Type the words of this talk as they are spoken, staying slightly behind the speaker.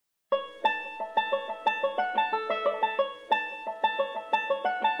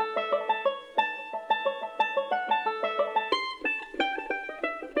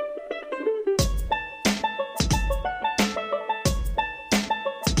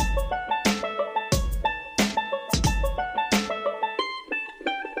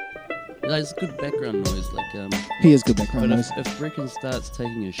It's good background noise. He is good background but noise. if Brecken starts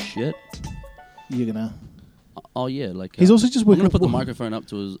taking a shit, You're gonna. oh yeah, He's also just I'm working. gonna put the microphone up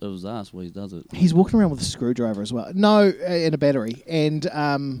to his ass while he does it. He's walking around with a screwdriver as well. No, and a battery. And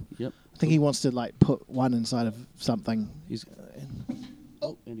Yep. I think he wants to put one inside of something. He's.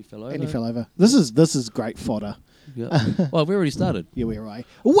 Oh, and he fell over. And he fell over. This is great fodder. Yeah. Well, we already started. Yeah, we're right.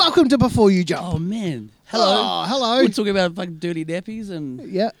 Welcome to Before You Jump. Oh man. Hello. Oh, hello. We're talking about fucking dirty nappies and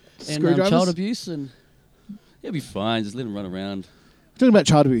Screwdrivers. child abuse, and it'll be fine. Just let him run around. Talking about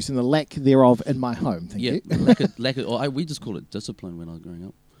child abuse and the lack thereof in my home. Thank you. lack of, we just call it discipline when I was growing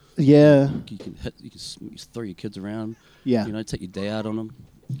up. Yeah. You can throw your kids around. Yeah. Take your day out on them.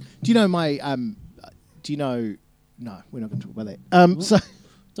 Do you know my? Do you know? No, we're not going to talk about that. So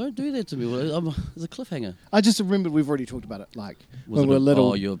don't do that to me. It's a cliffhanger. I just remembered we've already talked about it. Like Was when we were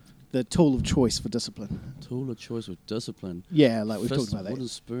little. Oh, the tool of choice for discipline. Tool of choice with discipline. Yeah, like we've Fist, talked about that. Wooden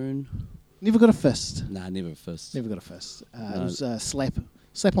spoon. Never got a fist. Nah, never a fist. Never got a fist. No. It was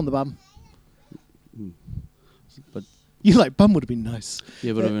slap on the bum. But You bum would have been nice.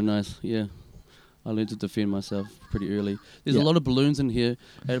 yeah, but it would have been nice. Yeah. I learned to defend myself pretty early. There's Yeah. a lot of balloons in here.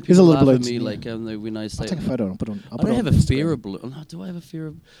 And There's a people lot of laugh at balloons, me yeah. when I say... I'll take a photo and put on. I don't have a fear of balloons. No, do I have a fear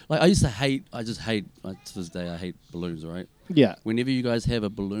of... I just hate, to this day, I hate balloons, right? Yeah. Whenever you guys have a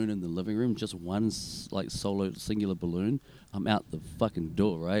balloon in the living room, just one solo singular balloon, I'm out the fucking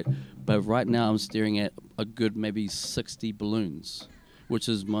door, right? But right now I'm staring at a good maybe 60 balloons, which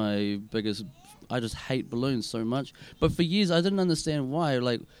is my biggest... I just hate balloons so much. But for years I didn't understand why,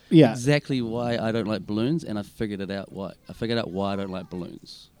 exactly why I don't like balloons, and I figured it out why. I figured out why I don't like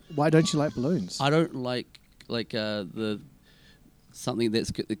balloons. Why don't you like balloons? I don't like the something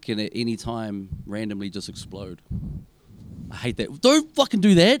that can at any time randomly just explode. I hate that. Don't fucking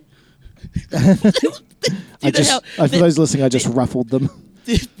do that. For those listening, I just ruffled them.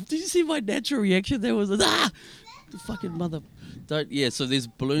 Did you see my natural reaction? There was the fucking mother. So there's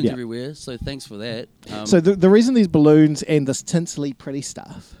balloons everywhere. So thanks for that. So the reason these balloons and this tinsely pretty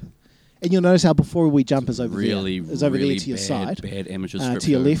stuff, and you'll notice how Before We Jump is over there. Is over there to your side. Bad amateur strip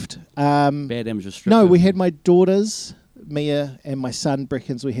to your show. left. Bad amateur strip No, show. we had my daughters, Mia, and my son,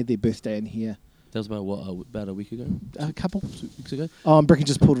 Breckens. We had their birthday in here. That was about a week ago? A couple. 2 weeks ago? Oh, and Brecken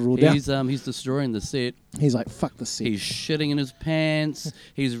just pulled it all down. He's destroying the set. He's like, fuck the set. He's shitting in his pants.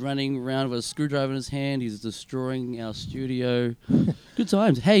 He's running around with a screwdriver in his hand. He's destroying our studio. Good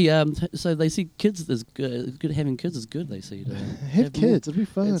times. Hey, so they see kids is good. Having kids is good, they see. Have kids. It'll be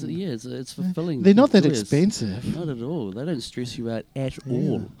fun. It's fulfilling. They're not that joyous. expensive. Not at all. They don't stress you out at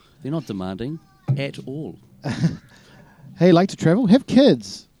all. They're not demanding at all. Hey, like to travel? Have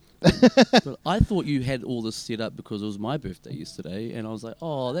kids. But I thought you had all this set up because it was my birthday yesterday, and I was like,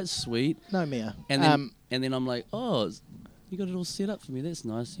 "Oh, that's sweet." No, Mia. And then I'm like, "Oh, you got it all set up for me. That's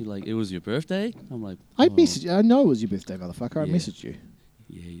nice." You're like, "It was your birthday?" I'm like, I messaged you. I know it was your birthday, motherfucker. I messaged you.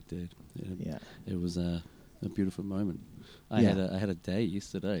 Yeah, you did. Yeah. It was a beautiful moment. I had a day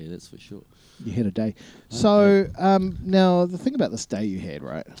yesterday. That's for sure. You had a day. So now the thing about this day you had,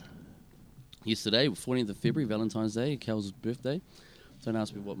 right? Yesterday, 14th of February, Valentine's Day, Cal's birthday. Don't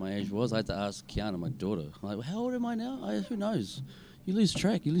ask me what my age was. I had to ask Kiana, my daughter. I'm like, how old am I now? Who knows? You lose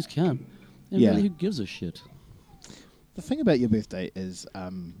track. You lose count. And really, who gives a shit? The thing about your birthday is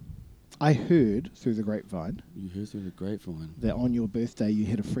I heard through the grapevine. You heard through the grapevine. That on your birthday you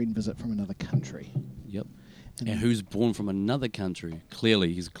had a friend visit from another country. Yep. And who's born from another country?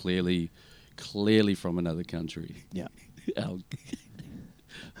 Clearly, he's clearly from another country. Yeah.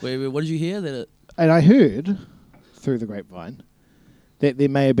 Wait, what did you hear? And I heard through the grapevine that there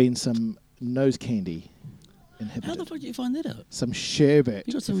may have been some nose candy inhibited. How the fuck did you find that out? Some sherbet.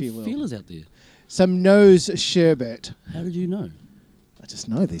 You got some feelers out there. Some nose sherbet. How did you know? I just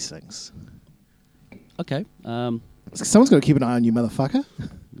know these things. Okay. Someone's got to keep an eye on you, motherfucker.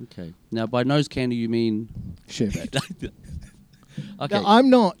 Okay. Now, by nose candy, you mean sherbet. Okay.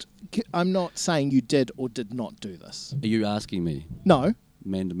 Now, I'm not saying you did or did not do this. Are you asking me? No.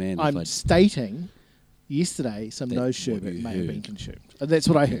 Man to man. I'm stating yesterday some nose sherbet may have been consumed. That's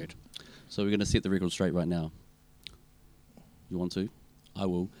what I heard. So we're going to set the record straight right now. You want to? I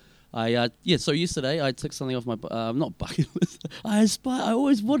will. So yesterday I took something off my not bucket list. I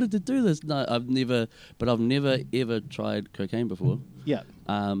always wanted to do this. No, I've never ever tried cocaine before. Yeah.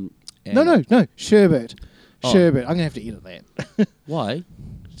 No, sherbet. Sherbet. I'm gonna have to edit that. Why?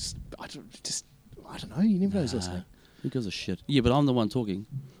 I don't know. You never know who's listening. Who gives a shit? Yeah, but I'm the one talking.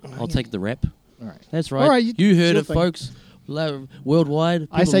 I'll take the rap. All right. That's right. All right, you heard it, folks. Worldwide.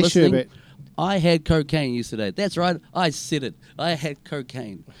 I say sherbet. I had cocaine yesterday. That's right. I said it. I had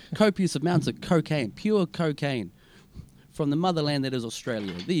cocaine. Copious amounts of cocaine. Pure cocaine. From the motherland that is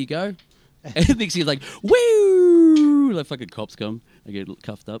Australia. There you go. And next he's like, woo! Like fucking cops come. I get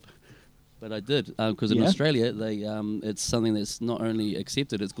cuffed up. But I did, because in Australia, they it's something that's not only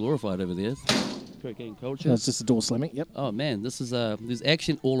accepted, it's glorified over there. Cocaine culture. No, it's just a door slamming, yep. Oh man, this is there's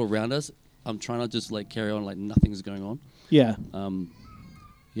action all around us. I'm trying to just like carry on like nothing's going on. Yeah.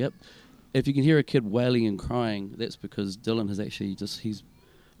 Yep. If you can hear a kid wailing and crying, that's because Dylan has actually he's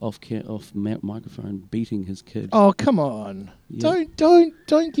off microphone beating his kid. Oh, come on. Yep.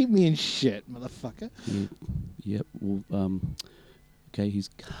 Don't get me in shit, motherfucker. Yep. Well, okay, he's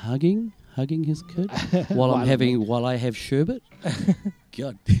hugging his kid while I have sherbet.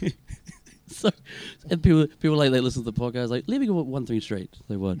 God. So, and people like they listen to the podcast like, let me go 1 thing straight.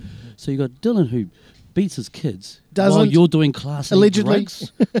 They what? So you got Dylan who beats his kids while you're doing class allegedly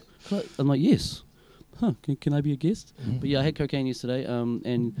drugs. I'm like, yes. Huh? Can I be a guest? But yeah, I had cocaine yesterday.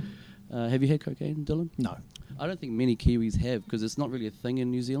 And have you had cocaine, Dylan? No. I don't think many Kiwis have because it's not really a thing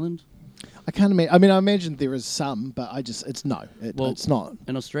in New Zealand. I can't imagine. I mean, I imagine there is some, but it's not. It's not.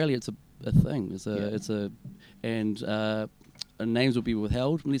 In Australia, it's a thing. Names will be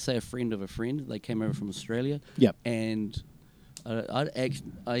withheld. Let's say a friend of a friend. They came over from Australia. Yep. And the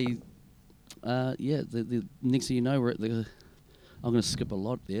next thing you know, we're at the. I'm going to skip a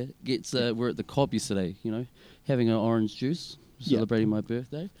lot there. We're at the Cobb yesterday. You know, having an orange juice, celebrating my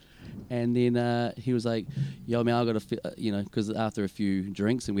birthday. And then he was like, yo, man, I got to, because after a few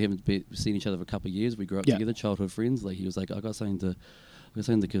drinks and we haven't seen each other for a couple of years, we grew up together, childhood friends. Like, he was like, I got something to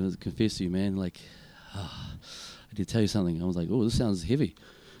confess to you, man. Like, I did tell you something. I was like, oh, this sounds heavy.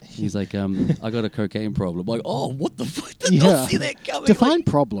 He's like, I got a cocaine problem. I'm like, oh, what the fuck? Did not see that coming. Define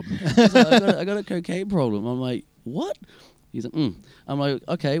problem. Like, I got a cocaine problem. I'm like, what? He's like, I'm like,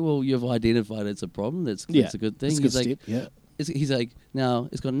 okay, well, you've identified it's a problem. That's a good thing. It's a good step. Yeah. He's like, now,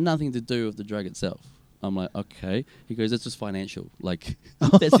 it's got nothing to do with the drug itself. I'm like, okay. He goes, it's just financial. Like,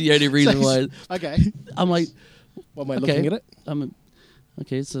 that's the only reason why. Okay. I'm like, what am I looking at it?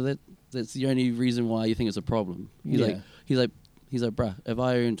 Okay, so that's the only reason why you think it's a problem. He's like, bruh, if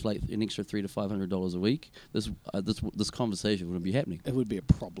I earned like an extra $300 to $500 a week, this conversation wouldn't be happening. It would be a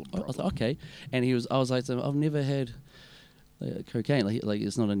problem. I was like, okay. And I was like, I've never had cocaine. Like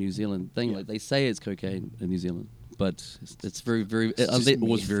it's not a New Zealand thing. Yeah. Like they say it's cocaine in New Zealand. But it's very, very. It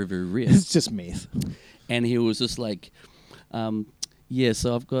was very, very rare. It's just meth. And he was just like, so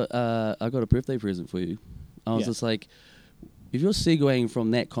I got a birthday present for you. I was just like, if you're segueing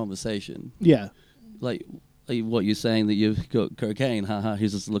from that conversation, like what you're saying that you've got cocaine, haha. He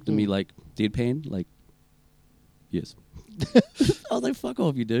just looked at me like deadpan, like, yes. I was like, fuck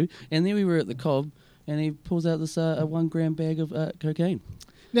off, you do. And then we were at the Cobb, and he pulls out this 1 gram bag of cocaine.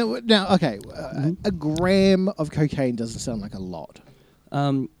 Now, okay, a gram of cocaine doesn't sound like a lot.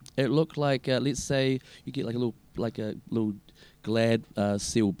 It looked like, let's say you get like a little Glad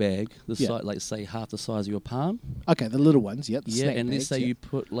seal bag, size, like say half the size of your palm. Okay, the little ones, the snack and let's bags, say you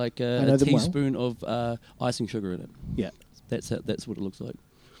put like a teaspoon of icing sugar in it. Yeah, that's what it looks like.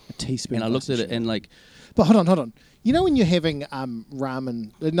 A teaspoon. And I looked at it and like, but hold on. You know when you're having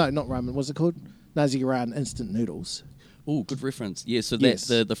ramen? No, not ramen. What's it called? Nazigaran instant noodles. Oh, good reference. Yeah, so that's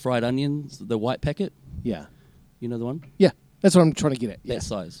the fried onions, the white packet. Yeah, you know the one. Yeah. That's what I'm trying to get at. Yeah.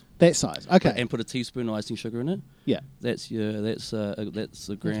 That size. Okay. And put a teaspoon of icing sugar in it. Yeah. That's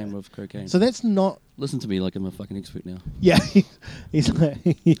a gram of cocaine. So that's not. Listen to me like I'm a fucking expert now. Yeah. He's like,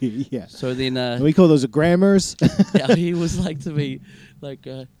 yeah. So then we call those grammars. Yeah, he was like to me, like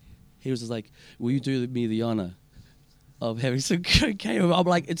he was just like, "Will you do me the honor of having some cocaine?" I'm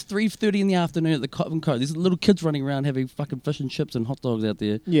like, "It's 3:30 in the afternoon at the Cotton Cove. There's little kids running around having fucking fish and chips and hot dogs out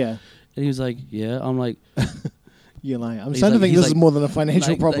there." Yeah. And he was like, "Yeah." I'm like. You're like, I'm starting to think this is more than a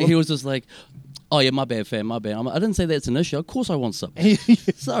financial problem. He was just like, oh, yeah, my bad, fam, my bad. I didn't say that's an issue. Of course I want some.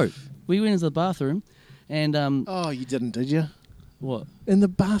 So we went into the bathroom and... oh, you didn't, did you? What? In the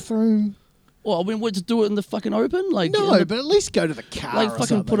bathroom? Well, I mean, what, to do it in the fucking open? Like, no, but at least go to the car like, fucking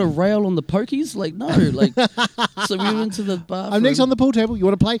something. Put a rail on the pokies? Like, no. Like, so we went to the bathroom. I'm next on the pool table. You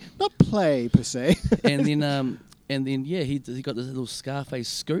want to play? Not play, per se. And then, yeah, he got this little Scarface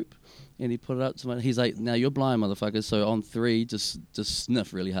scoop. And he put it up to my... He's like, now you're blind, motherfucker, so on 3, just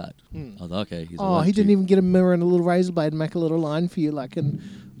sniff really hard. I was like, okay. He's he didn't even get a mirror and a little razor blade and make a little line for you like in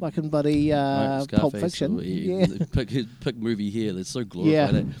bloody Pulp Fiction. Pick movie here that's so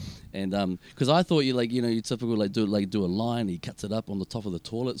glorified. Yeah. And because I thought you typical do a line, he cuts it up on the top of the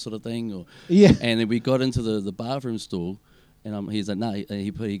toilet sort of thing. And then we got into the bathroom stall, and he's like, no,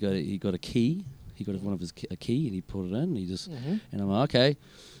 he got a key. He got one of his a key, and he put it in. And he just and I'm like, okay.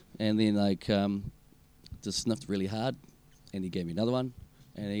 And then just sniffed really hard, and he gave me another one,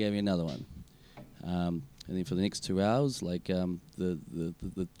 and he gave me another one. And And then for the next 2 hours, like the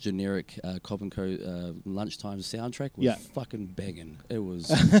generic Cop and Co lunchtime soundtrack was fucking banging. It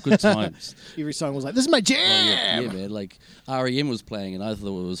was good times. Every song was like, "This is my jam." Oh, yeah, man. Like REM was playing, and I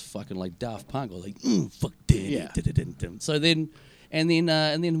thought it was fucking like Daft Punk. I was like, fuck that. So then, and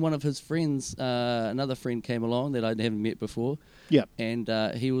then one of his friends, another friend came along that I haven't met before. Yep. And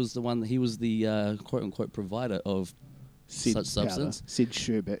he was the quote unquote provider of such substance. Said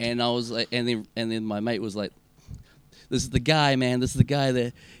sherbet. And I was like, and then my mate was like, "This is the guy, man. This is the guy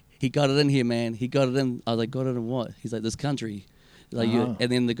that he got it in here, man. He got it in." I was like, "Got it in what?" He's like, "This country." Like, and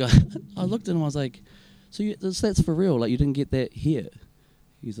then the guy, I looked at him. I was like, "So that's for real? Like, you didn't get that here?"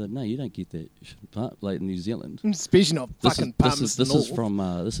 He's like, "No, you don't get that, like in New Zealand. Especially not fucking Palms This is North. from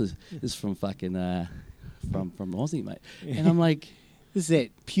from fucking from Aussie, mate." And I'm like, "This is that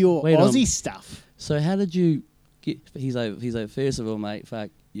pure Aussie stuff." So how did you get? He's like, "First of all, mate, fuck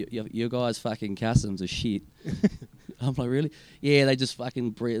your guys' fucking customs are shit." I'm like, "Really?" "Yeah, they just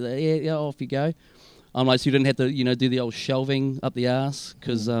fucking yeah, off you go." I'm like, "So you didn't have to, do the old shelving up the arse?"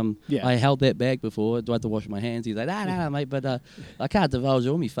 Because I held that bag before. Do I have to wash my hands? He's like, "No, mate, but I can't divulge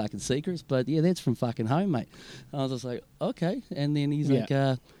all my fucking secrets. But yeah, that's from fucking home, mate." I was just like, "Okay." And then he's like,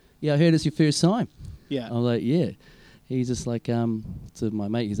 "Yeah, I heard it's your first time." Yeah. I was like, "Yeah." He's just like, to my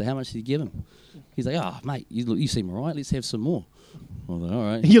mate, he's like, "How much did you give him?" He's like, "Oh, mate, you seem all right. Let's have some more." I was like, "All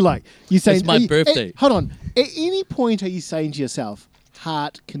right." You saying it's my birthday. Hold on. At any point, are you saying to yourself,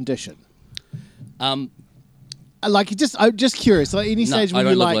 "Heart condition"? I'm just curious. Like any stage when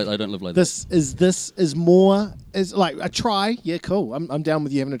I I don't live like this that. This is more is like a try. Yeah, cool. I'm down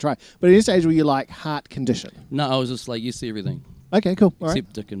with you having a try. But any stage where you're like heart condition. No, I was just like, you see everything. Okay, cool. All except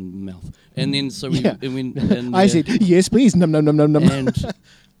right. dick and mouth. And then so we I said yes, please. Num.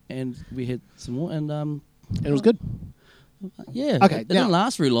 And we had some more, and it was good. Yeah. Okay. It didn't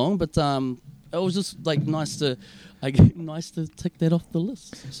last very long, but it was just like nice to tick that off the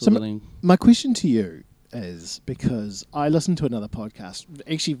list. So my question to you is, because I listened to another podcast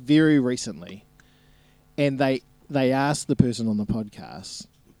actually very recently, and they asked the person on the podcast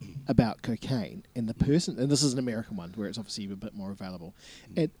about cocaine, and the person, and this is an American one where it's obviously a bit more available,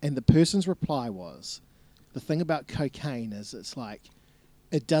 and the person's reply was, the thing about cocaine is it's like,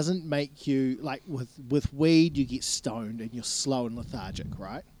 it doesn't make you, like with weed you get stoned and you're slow and lethargic,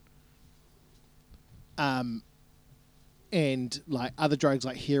 right? And like other drugs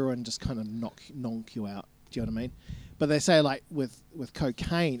like heroin just kind of knock you out. Do you know what I mean? But they say like with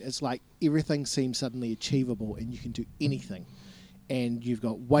cocaine, it's like everything seems suddenly achievable and you can do anything, and you've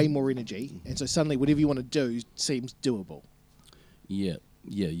got way more energy, and so suddenly whatever you want to do seems doable. Yeah.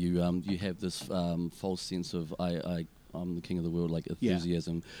 You have this false sense of I'm the king of the world, like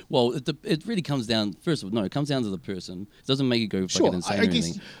enthusiasm. Yeah. Well, it really comes down. First of all, no, it comes down to the person. It doesn't make you go fucking insane or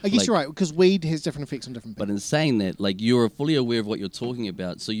anything. I guess you're right, because weed has different effects on different people. But in saying that, like, you're fully aware of what you're talking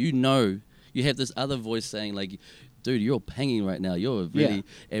about, so you have this other voice saying like, "Dude, you're panging right now. You're really,"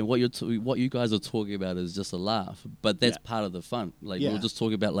 and what you guys are talking about is just a laugh. But that's part of the fun. Like we're just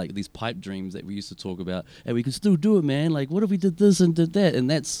talking about like these pipe dreams that we used to talk about, and we can still do it, man. Like, what if we did this and did that? And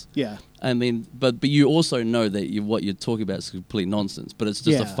that's I mean, but you also know that what you're talking about is complete nonsense. But it's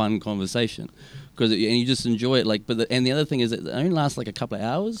just a fun conversation, and you just enjoy it. Like, and the other thing is that it only lasts like a couple of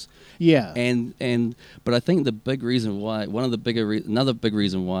hours. Yeah. But I think the big reason why another big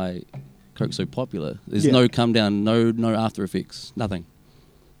reason why Coke's so popular. There's no come down, no after effects, nothing.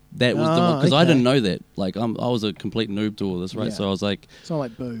 That was the one, because I didn't know that. Like I was a complete noob to all this, right? So I was like, it's not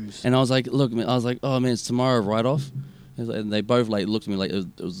like booze. And I was like, look, man, oh man, it's tomorrow right off. And they both like looked at me like it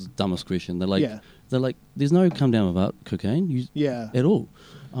was the dumbest question. They're like, there's no come down without cocaine, at all.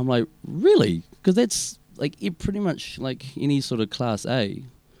 I'm like, really? Because that's like pretty much like any sort of class A.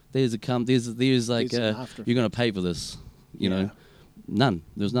 There's like you're gonna pay for this, you know. None.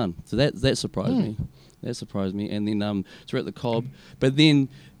 There was none. So that surprised me. That surprised me. And then it's at the Cobb. But then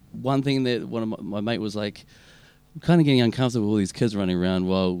one thing that one of my mate was like, I'm kind of getting uncomfortable with all these kids running around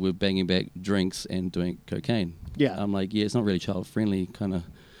while we're banging back drinks and doing cocaine. Yeah. I'm like, it's not really child friendly. Kind of.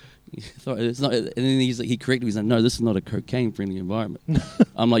 It's not. And then he corrected me. He's like, no, this is not a cocaine friendly environment.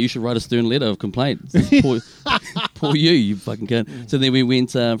 I'm like, you should write a stern letter of complaint. Poor you fucking cunt. So then we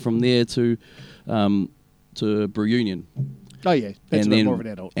went from there to Brew Union. Oh yeah, that's a bit more of an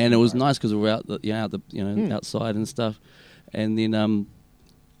adult. And it was nice because we were outside and stuff. And then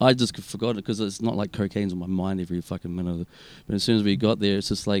I just forgot it because it's not like cocaine's on my mind every fucking minute. But as soon as we got there, it's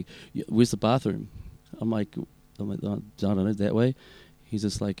just like, where's the bathroom? I'm like, I don't know, that way. He's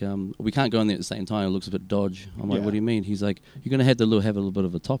just like, we can't go in there at the same time. It looks a bit dodge. I'm like, what do you mean? He's like, you're gonna have a little bit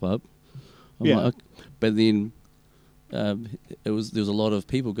of a top up. I'm like, okay. But then there was a lot of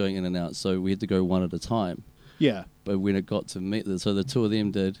people going in and out, so we had to go one at a time. Yeah. But when it got to me, so the two of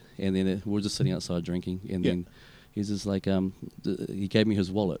them did, and then we were just sitting outside drinking, and then he's just like, he gave me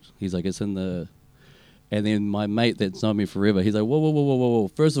his wallet. He's like, it's in the... And then my mate that's known me forever, he's like, whoa.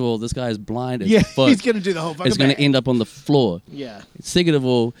 First of all, this guy is blind as fuck. He's going to do the whole fucking It's going to end up on the floor. Yeah. Second of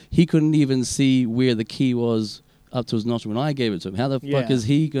all, he couldn't even see where the key was up to his nostril when I gave it to him. How the fuck is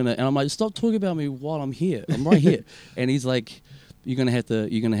he going to... And I'm like, stop talking about me while I'm here. I'm right here. And he's like, you're going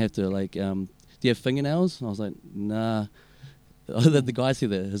to have to, like, do you have fingernails? And I was like, nah. The guy said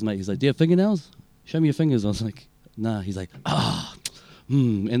that, his mate, he's like, do you have fingernails? Show me your fingers. I was like, nah. He's like,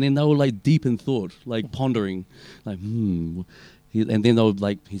 and then they were like deep in thought, like pondering, like and then they were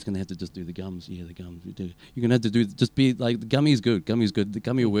like, he's gonna have to just do the gums. Yeah, the gums. You're gonna have to just be like, the gummy's good. The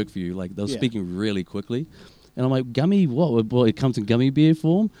gummy will work for you. Like they were speaking really quickly, and I'm like, gummy? What? Boy, it comes in gummy bear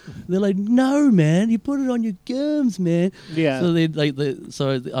form. They're like, no, man, you put it on your gums, man. Yeah. So they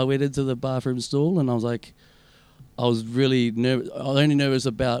so I went into the bathroom stall, and I was like, I was really nervous. I was only nervous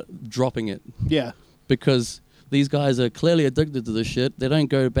about dropping it. Yeah. Because these guys are clearly addicted to this shit. They don't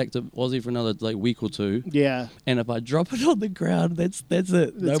go back to Aussie for another like week or two. Yeah. And if I drop it on the ground, that's it. It's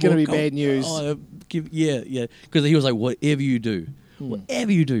going to be bad news. Yeah. Because he was like, whatever you do,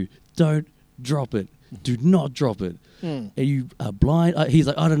 don't drop it. Do not drop it. And you are blind. He's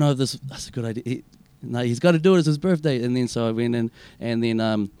like, I don't know if that's a good idea. He's got to do it. It's his birthday. And then so I went in, and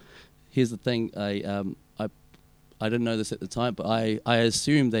then here's the thing. I didn't know this at the time, but I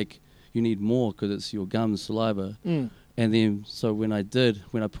assumed like, you need more because it's your gums, saliva. And then, so when I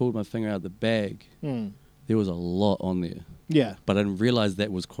pulled my finger out of the bag, there was a lot on there. Yeah. But I didn't realize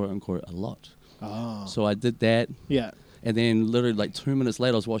that was quote unquote a lot. Oh. So I did that. Yeah. And then literally like 2 minutes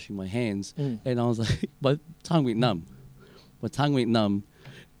later, I was washing my hands and I was like, my tongue went numb.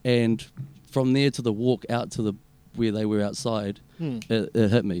 And from there to the walk out to where they were outside, it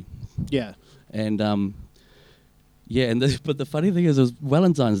hit me. Yeah. And, but the funny thing is, it was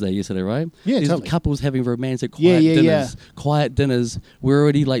Valentine's Day yesterday, right? Yeah, these totally. Couples having romantic quiet dinners. We're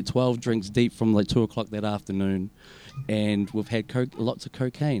already like 12 drinks deep from like 2 o'clock that afternoon, and we've had lots of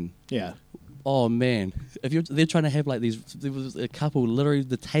cocaine. Yeah. Oh man, they're trying to have like these. There was a couple literally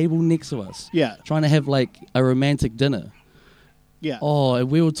the table next to us. Yeah. Trying to have like a romantic dinner. Yeah. Oh, and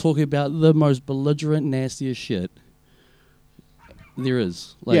we were talking about the most belligerent, nastiest shit there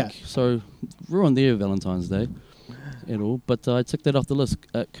is. So we're on there Valentine's Day. At all, but I took that off the list.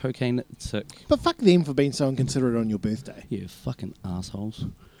 Cocaine tick. But fuck them for being so inconsiderate on your birthday. Yeah, fucking assholes.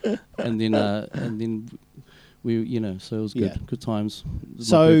 and then we, so it was good. Yeah. Good times.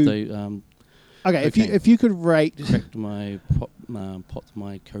 So my birthday. Okay, if you could rate, cracked my popped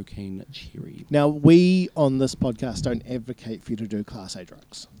my cocaine cherry. Now we on this podcast don't advocate for you to do Class A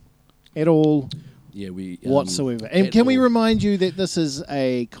drugs at all. Yeah, we whatsoever. And can we remind you that this is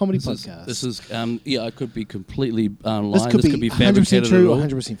a comedy podcast? This is I could be completely lying. This could be fabricated 100% true or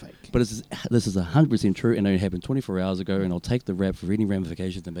 100% fake. But this is 100% true, and it happened 24 hours ago, and I'll take the rap for any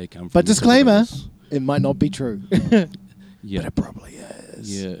ramifications that may come from. But disclaimer, it might not be true. Yeah, but it probably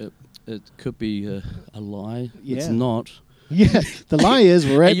is. Yeah, it could be a lie. Yeah. It's not. Yeah, the lie is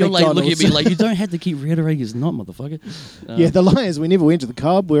we're at you're McDonald's. Like looking at me like you don't have to keep reiterating it's not, motherfucker. Yeah, the lie is we never went to the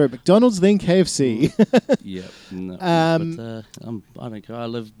Cobb. We're at McDonald's, then KFC. Yeah, no, but I don't care. I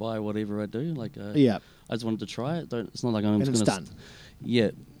live by whatever I do. Like, I just wanted to try it. It's not like I'm just going to.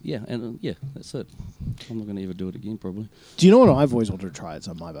 Yeah, that's it. I'm not going to ever do it again, probably. Do you know what I've always wanted to try? It's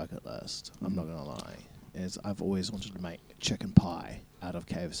on my bucket list. I'm not going to lie. Is I've always wanted to make chicken pie out of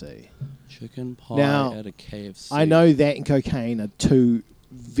KFC. Chicken pie out of KFC. I know that and cocaine are two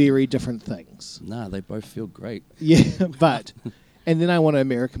very different things. Nah, they both feel great. Yeah, but... and then I want to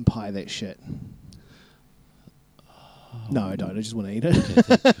American pie that shit. No, I don't. I just want to eat it.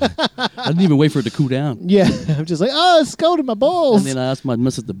 Okay, I didn't even wait for it to cool down. Yeah, I'm just like, oh, it's scalded my balls. And then I asked my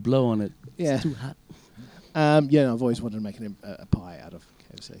missus to blow on it. Yeah. It's too hot. I've always wanted to make a pie out of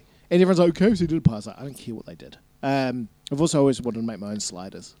KFC. And everyone's like, KFC did a pie. I was like, I don't care what they did. I've also always wanted to make my own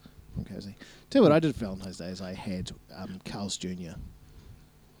sliders from KFC. Tell you what I did for Valentine's Day is I had Carl's Jr.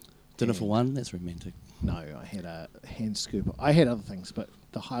 Dinner for one? That's romantic. No, I had a hand scoop. I had other things, but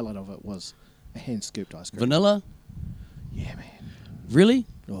the highlight of it was a hand scooped ice cream. Vanilla? Yeah, man. Really?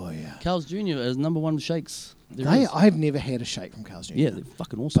 Oh, yeah. Carl's Jr. is #1 shakes. I've never had a shake from Carl's Jr. Yeah, they're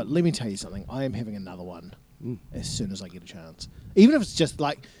fucking awesome. But let me tell you something. I am having another one as soon as I get a chance. Even if it's just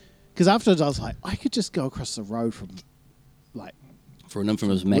like... Because afterwards I was like, I could just go across the road from, like... For an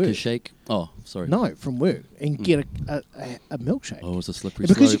infamous Macca's shake? Oh, sorry. No, from work. And get a milkshake. Oh, it's a slippery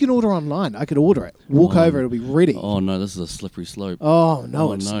slope. Because you can order online, I could order it. Walk over, it'll be ready. Oh, no, this is a slippery slope. Oh,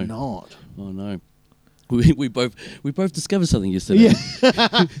 no, it's not. Oh, no. we both discovered something yesterday.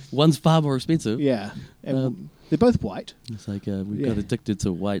 Yeah. One's far more expensive. Yeah. And they're both white. It's like we got addicted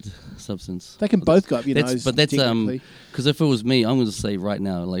to white substance. They can both go up your nose. But that's technically. because if it was me, I'm going to say right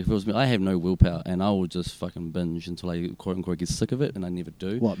now, like if it was me, I have no willpower, and I will just fucking binge until I quote unquote get sick of it, and I never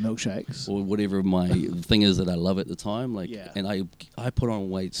do. What, milkshakes? Or whatever my thing is that I love at the time. Like, Yeah. and I put on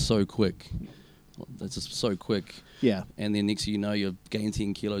weight so quick. That's just so quick. Yeah. And then next thing you know, you've gained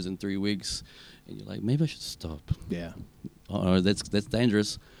 10 kilos in 3 weeks, and you're like, maybe I should stop. Yeah. Oh, that's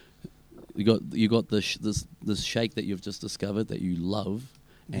dangerous. You got this shake that you've just discovered that you love,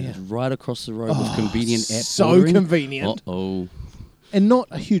 and it's right across the road with convenient app So ordering. convenient. Uh-oh. And not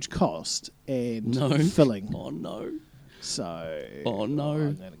a huge cost and filling. Oh no. So Oh no.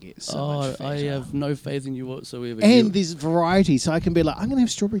 I'm gonna get so much fatter. I have no faith in you whatsoever. And there's variety, so I can be like, I'm gonna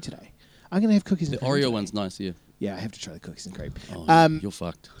have strawberry today. I'm gonna have cookies and the cream Oreo today. one's nice, yeah. Yeah, I have to try the cookies and cream. Oh, you're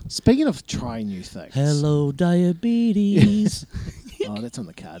fucked. Speaking of trying new things. Hello, diabetes. Oh, that's on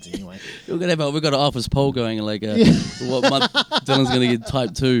the cards anyway. We've got an office poll going, like, what month Dylan's going to get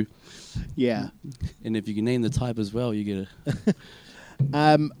type 2. Yeah. And if you can name the type as well, you get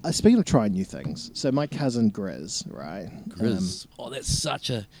a... Speaking of trying new things, so my cousin Grizz, right? Grizz. that's such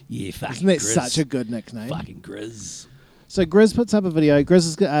a... Yeah, fucking Isn't that Grizz. such a good nickname? Fucking Grizz. So Grizz puts up a video.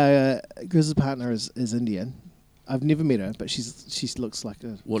 Grizz's partner is Indian. I've never met her, but she looks like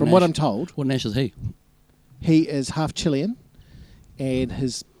a... What I'm told... What nash is he? He is half Chilean, and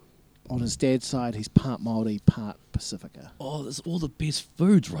on his dad's side, he's part Māori, part Pacifica. Oh, there's all the best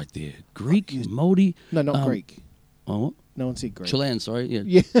foods right there. Greek, Māori... No, not Greek. Oh, what? No one said Greek. Chilean, sorry. Yeah.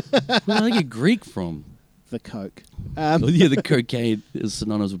 Yeah. Where did I get Greek from? The Coke. Oh, yeah, the cocaine is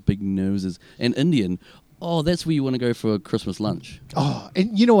synonymous with big noses. And Indian. Oh, that's where you want to go for a Christmas lunch. Oh,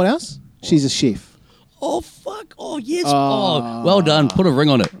 and you know what else? She's a chef. Oh, fuck. Oh, yes. Oh, well done. Put a ring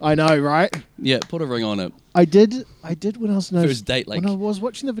on it. I know, right? Yeah, put a ring on it. I did when I was First date, like... when I was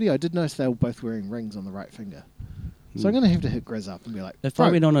watching the video, I did notice they were both wearing rings on the right finger. So I'm going to have to hit Grizz up and be like, if I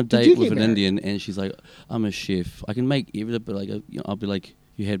went on a did date you with get an married? Indian and she's like, I'm a chef, I can make everything, but like, I'll be like,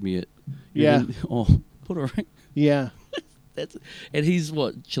 you had me at... Yeah. Oh, put a ring. Yeah. And he's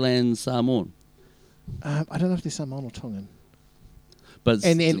what? Chilean Samoan? I don't know if they're Samoan or Tongan. But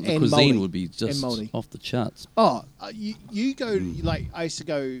And the cuisine Māori. would be just Māori. off the charts. Oh, you go like I used to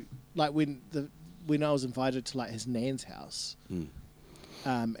go like when I was invited to like his nan's house, in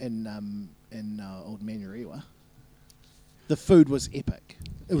Old Manurewa. The food was epic.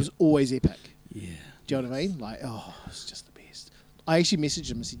 It was always epic. Yeah. Do you know what I mean? Like, oh, it's just the best. I actually messaged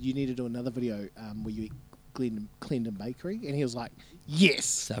him and said, you need to do another video where you eat Glendon Bakery, and he was like, yes.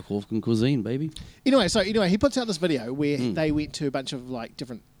 South African cuisine, baby. Anyway, he puts out this video where they went to a bunch of like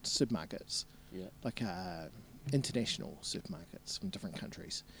different supermarkets, like international supermarkets from different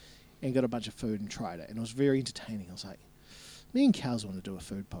countries, and got a bunch of food and tried it, and it was very entertaining. I was like, me and Cows want to do a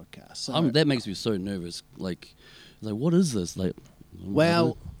food podcast. So That makes me so nervous. Like, what is this? Like,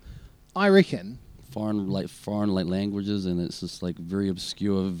 well, I reckon foreign languages, and it's just like very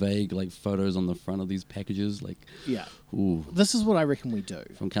obscure, vague like photos on the front of these packages. Like, yeah. Ooh. This is what I reckon we do.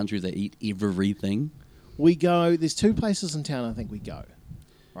 From countries that eat everything. We go. There's 2 places in town I think we go.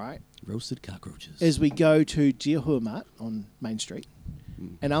 Right. Roasted cockroaches. Is we go to Jiahua on Main Street,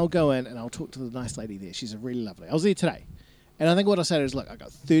 and I'll go in and I'll talk to the nice lady there. She's really lovely. I was there today, and I think what I said is, look, I got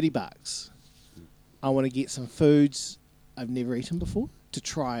 $30. I want to get some foods I've never eaten before to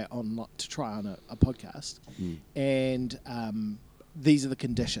try on a podcast, and these are the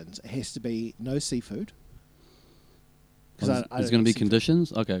conditions. It has to be no seafood. There's going to be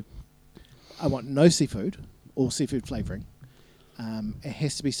conditions. Okay. I want no seafood or seafood flavouring. It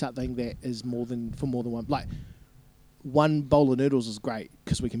has to be something that is more than one. Like, one bowl of noodles is great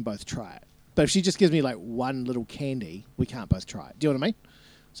because we can both try it. But if she just gives me like one little candy, we can't both try it. Do you know what I mean?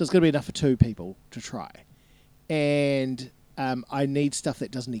 So it's going to be enough for 2 people to try. And I need stuff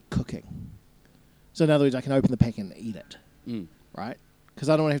that doesn't need cooking. So in other words, I can open the pack and eat it. Right? Because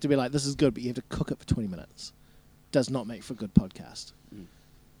I don't want to have to be like, this is good, but you have to cook it for 20 minutes. Does not make for a good podcast.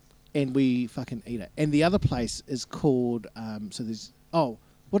 And we fucking eat it. And the other place is called,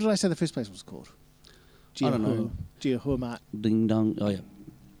 what did I say the first place was called? I don't know. Jiahua Mart. Ding dong. Oh, yeah.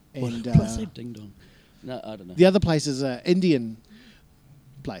 And What did I say ding dong? No, I don't know. the other place is an Indian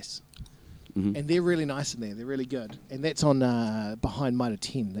place. Mm-hmm. And they're really nice in there. They're really good. And that's on behind Mitre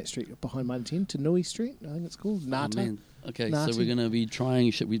 10, that street behind Mitre 10, Tanui Street, I think it's called. Nata. Oh, man. Okay, Nati. so we're going to be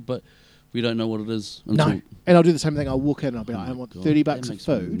trying shit, but we don't know what it is. No. And I'll do the same thing. I'll walk in and I'll be like, I want God, $30 that of makes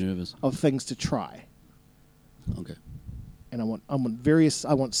me food nervous. of things to try. Okay. And I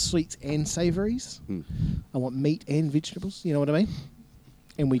want sweets and savouries. I want meat and vegetables. You know what I mean?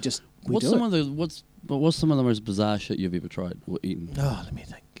 And we do it. What's But what's some of the most bizarre shit you've ever tried or eaten? Oh, let me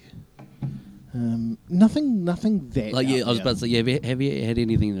think. Nothing that. Like, yeah, out I was there. about to say, have you had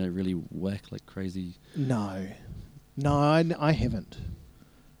anything that really whack, like crazy? No, I haven't.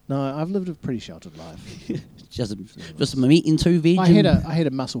 No, I've lived a pretty sheltered life. just some meat and 2 veg. I had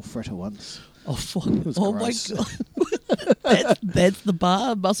a mussel fritter once. Oh fuck! was Oh gross. my god! that's the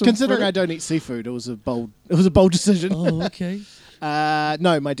bar. Mussel Considering fritter? I don't eat seafood, it was a bold decision. Oh okay.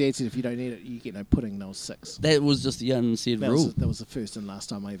 No, my dad said if you don't eat it, you get no pudding. And I was 6. That was just the unsaid rule. That was the first and last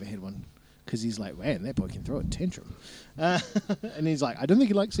time I ever had one. Because he's like, man, that boy can throw a tantrum. And he's like, I don't think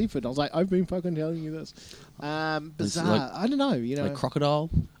you like seafood. And I was like, I've been fucking telling you this. Bizarre. like- I don't know. You know. Like crocodile.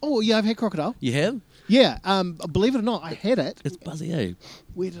 Oh yeah, I've had crocodile. You have? Yeah. Believe it or not, I had it. It's buzzy, eh?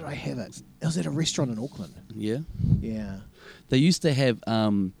 Where did I have it? It was at a restaurant in Auckland. Yeah. Yeah. They used to have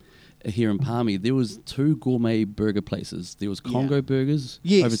here in Palmy. There was 2 gourmet burger places. There was Congo Yeah. Burgers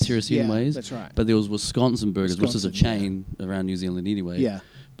Yes, over Terracina yeah, Ways. that's right. But there was Wisconsin Burgers, which is a Wisconsin, chain around New Zealand anyway. Yeah.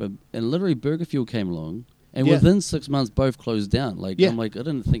 And literally Burger Fuel came along, and Yeah. within 6 months both closed down. Like Yeah. I'm like, I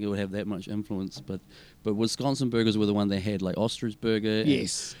didn't think it would have that much influence, but Wisconsin Burgers were the one they had, like ostrich burger.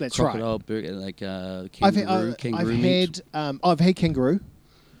 Yes, and that's crocodile right. burger, like I've kangaroo meat. had kangaroo.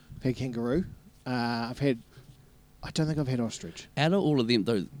 I've had kangaroo. I don't think I've had ostrich. Out of all of them,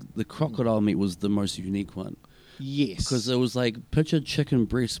 though, the crocodile meat was the most unique one Yes. because it was like picture chicken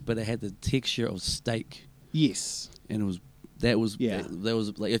breast, but it had the texture of steak, Yes. and Yeah. that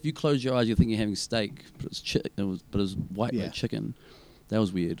was like if you close your eyes, you think you're having steak, but it was white Yeah. like chicken. That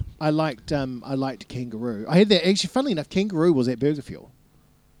was weird. I liked kangaroo. I had that actually. Funnily enough, kangaroo was at Burger Fuel.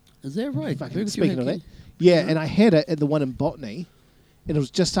 Is that right? Fucking Burger Fuel speaking had of that, king- yeah, and I had it at the one in Botany, and it was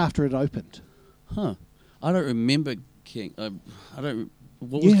just after it opened. Huh. I don't remember king. I don't.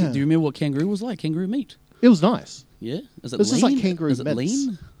 What was? Yeah. Do you remember what kangaroo was like? Kangaroo meat. It was nice. Yeah. Is it This lean? is like kangaroo Is it mince.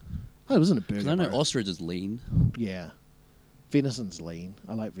 lean? Oh, it wasn't a 'Cause burger. I know bro. ostrich is lean. Yeah, venison's lean.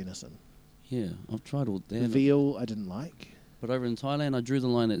 I like venison. Yeah, I've tried all The that. veal I didn't like. But over in Thailand, I drew the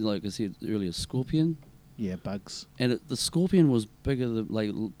line at, like I said earlier, scorpion. Yeah, bugs. And the scorpion was bigger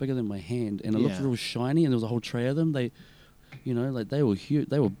than my hand, and it looked Yeah. real shiny. And there was a whole tray of them. They, like they were huge.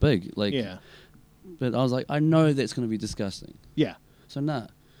 They were big. Like, Yeah, But I was like, I know that's going to be disgusting. yeah, So nah,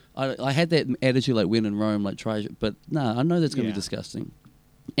 I had that attitude like when in Rome, like try. But nah, I know that's going to Yeah. be disgusting.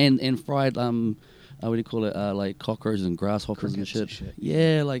 And fried what do you call it? Like cockroaches and grasshoppers and Crickets shit. and shit.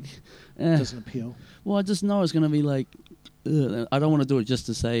 Yeah, like. doesn't appeal. Well, I just know it's going to be like. Ugh. I don't want to do it just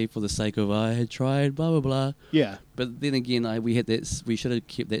to say for the sake of I had tried blah blah blah. Yeah, But then again, we should have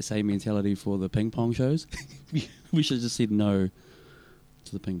kept that same mentality for the ping pong shows. We should have just said no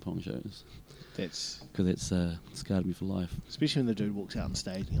to the ping pong shows that's because it's scarred me for life. especially when the dude walks out on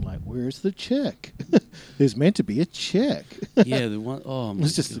stage and you're like, "Where's the chick?" There's meant to be a chick. Yeah, the one oh my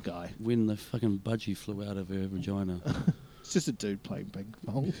It's just a God. guy. When the fucking budgie flew out of her vagina. It's just a dude playing ping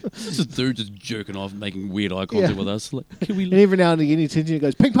pong. This is dude just jerking off, making weird eye contact Yeah. with us. Like, can we? And every now and again he turns and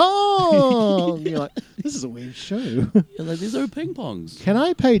goes, "Ping pong!" And you're like, "This is a weird show. Yeah, like, there's no ping pongs. Can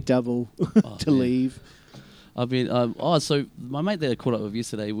I pay double Oh, to man. leave?" I've been. So my mate that I caught up with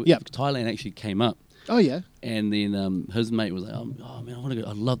yesterday. Yep. Thailand actually came up. Oh yeah, And then his mate was like, "Oh man, I want to go.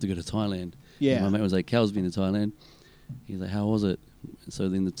 I'd love to go to Thailand." yeah, And my mate was like, "Cal's been to Thailand." He's like, "How was it?" So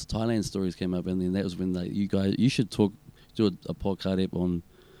then the Thailand stories came up, and then that was when you should do a podcast app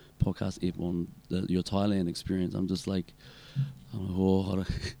on your Thailand experience. I'm just like,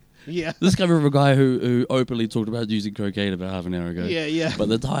 yeah, this coming from a guy who openly talked about using cocaine about half an hour ago. yeah, yeah, But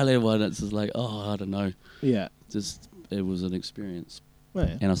the Thailand one, it's just like, I don't know. yeah. Just it was an experience, Well,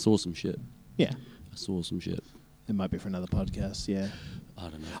 yeah. and I saw some shit. Yeah. I saw some shit. It might be for another podcast. Yeah, I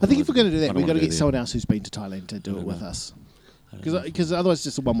don't know. I think if we're going to do I that, don't we've got wanna to go get there. someone else who's been to Thailand to do I it don't with know. us, I don't know. because otherwise it's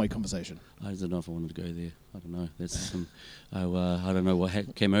just a one-way conversation. I don't know if I wanted to go there. I don't know. That's some. I don't know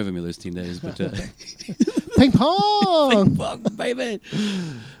what came over me those 10 days, but Ping pong. fuck, baby.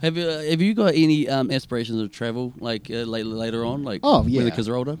 Have you got any aspirations of travel like later on, like Oh, when yeah. the kids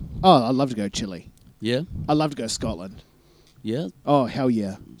are older? Oh, I'd love to go Chile. Yeah, I'd love to go Scotland. yeah. Oh hell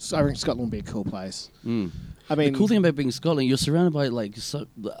yeah! So I think Scotland would be a cool place. Mm. I mean, The cool thing about being Scotland, you're surrounded by like the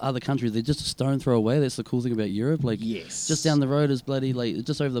other countries. They're just a stone throw away. That's the cool thing about Europe. Like, yes, just down the road is bloody like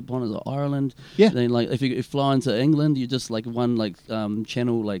just over the pond is Ireland. Yeah. Then like if you fly into England, you're just like one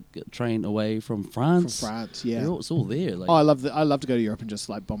channel like train away from from France. France. Yeah. It's all there. Like, Oh, I love to go to Europe and just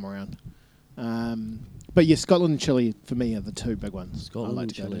like bomb around. But yeah, Scotland and Chile for me are the two big ones. Scotland I like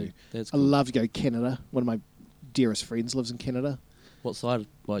and to go Chile. to. That's I cool. love to go Canada. One of my dearest friends lives in Canada. What side?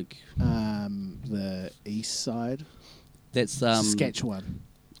 Like The east side, that's Saskatchewan.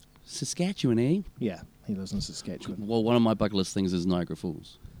 Saskatchewan, eh? Yeah, he lives in Saskatchewan. Well, one of my bucket list things is Niagara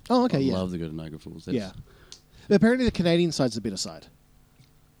Falls. Oh, okay, I yeah. love to go to Niagara Falls. That's Yeah. But apparently the Canadian side's the better side.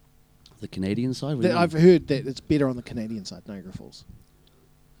 The Canadian side? What do you I've mean? heard that it's better on the Canadian side, Niagara Falls.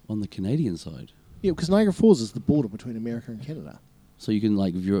 On the Canadian side? Yeah, because Niagara Falls is the border between America and Canada. So you can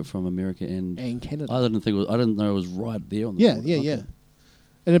like view it from America and Canada. I didn't know it was right there on the Yeah, border. yeah, Okay. yeah.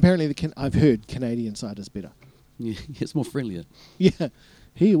 And apparently I've heard Canadian side is better. Yeah, it's more friendlier. Yeah.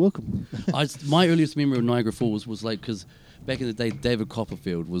 Hey, you're welcome. My earliest memory of Niagara Falls was like because back in the day, David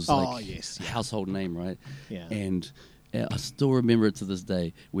Copperfield was like yes, a yeah. household name, right? Yeah. And I still remember it to this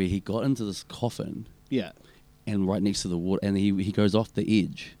day where he got into this coffin Yeah. and right next to the water, and he goes off the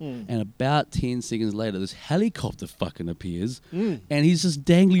edge, and about 10 seconds later, this helicopter fucking appears, and he's just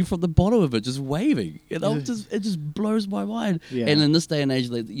dangling from the bottom of it, just waving. It just blows my mind. Yeah. And in this day and age,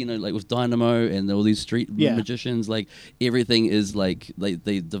 like, you know, like with Dynamo and all these street Yeah. magicians, like everything is like they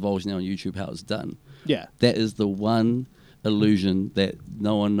divulge now on YouTube how it's done. Yeah. That is the one illusion that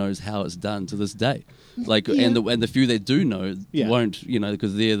no one knows how it's done to this day. Like, Yeah. and the few that do know Yeah. won't, you know,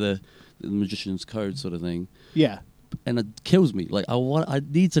 because they're the magician's code sort of thing. Yeah. And it kills me. Like, I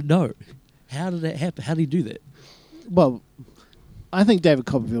need to know. How did that happen? How did he do that? Well, I think David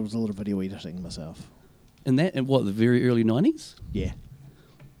Copperfield was a lot of video editing myself. And that, in what, the very early 90s? Yeah.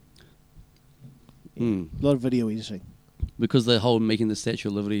 Mm. A lot of video editing. Because the whole making the Statue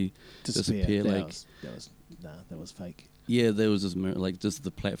of Liberty disappear, That like, was that was fake. yeah, there was this, like, just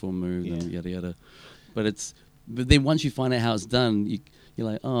the platform moved Yeah. and yada yada. But then once you find out how it's done, you're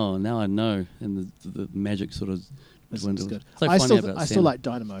like, oh, now I know. And the magic sort of It's dwindles. good. It's like I finding still out about I still Santa. like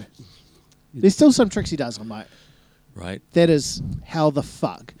Dynamo. There's still some tricks he does. I'm like, Right? that is how the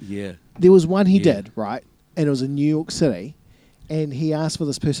fuck. Yeah. There was one he Yeah. did, right? And it was in New York City. And he asked for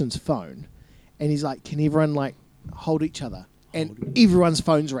this person's phone. And he's like, can everyone, like, hold each other? And everyone's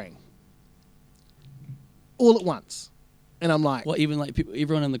phones rang. All at once. And I'm like, What, even like people,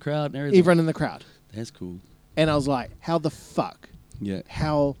 everyone in the crowd and everything? everyone in the crowd. That's cool. And I was like, how the fuck? Yeah.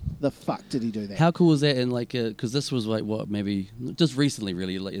 How the fuck did he do that? How cool is that? And like, because this was like what, maybe just recently,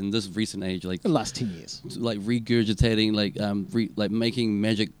 really, like in this recent age, like The last 10 years. like regurgitating, like making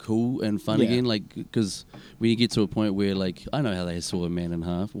magic cool and fun Yeah. again. Like, because when you get to a point where like I know how they saw a man in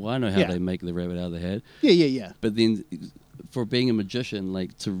half. Well, I know how Yeah. they make the rabbit out of the hat. Yeah, yeah, yeah. But then, for being a magician,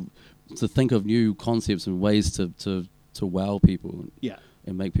 like to think of new concepts and ways to wow people Yeah.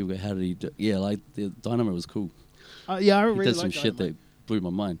 and make people go, how did he do? Yeah, like the Dynamo was cool. Yeah, I He really did some like shit Dynamo. that blew my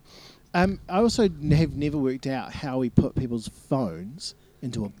mind. I also have never worked out how he put people's phones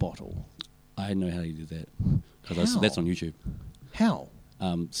into a bottle. I know how he did that because How? that's on YouTube. How?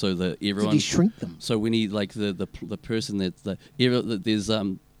 So the Did everyone. he shrink them? So when he like the person there's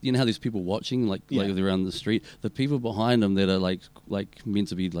you know how there's people watching like Yeah. around the street, the people behind them that are like meant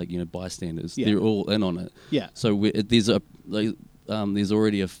to be like, you know, bystanders, Yeah. they're all in on it. Yeah. So there's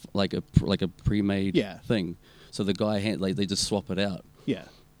already a pre-made Yeah. thing. So the guy they just swap it out. Yeah.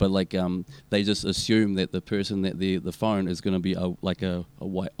 But like they just assume that the person that the phone is going to be a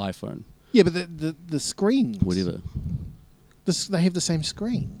white iPhone, Yeah, but the screens. whatever. They have the same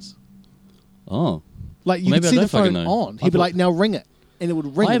screens. Oh, Like, you Maybe could I see don't the phone fucking know. on. I He'd be thought- like, now ring it. And it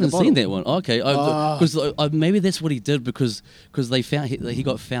would ring I at the haven't seen bottom. that one. Okay, because maybe that's what he did because they found he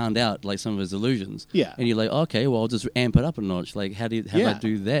got found out like some of his illusions. Yeah. and you're like, okay, well, I'll just amp it up a notch. Like, how do Yeah. I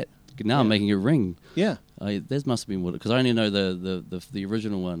do that? Now I'm Yeah. making it ring. Yeah. That must have been what, because I only know the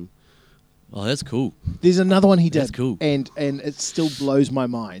original one. Oh, that's cool. There's another one he did. That's cool. And it still blows my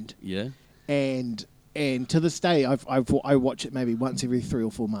mind. Yeah, And to this day, I watch it maybe once every 3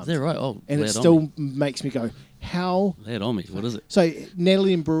 or 4 months. is that right? Oh, And lay it on still me. makes me go, how? Lay it on me. What is it? So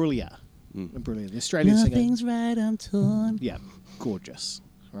Natalie Imbruglia, the Australian singer. Nothing's right. I'm torn. Yeah, gorgeous,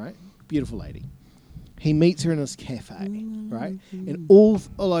 right? Beautiful lady. He meets her in this cafe, right? And all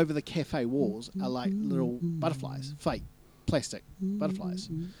over the cafe walls are like little butterflies, fake plastic butterflies,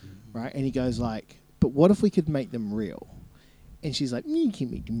 right? And he goes like, but what if we could make them real? And she's like, you can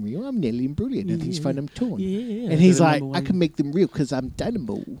make them real. I'm Natalie Imbruglia. Nothing's fine. I'm torn. Yeah. And he's I like, remember I one- can make them real because I'm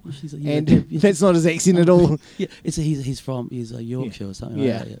Dynamo. She's like, yeah, And yeah, that's not his accent at all. Yeah, he's from Yorkshire or something.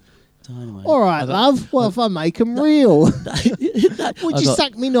 Yeah. Like that, yeah. Dynamite. All right, love. Well, if I make them real, would I you got-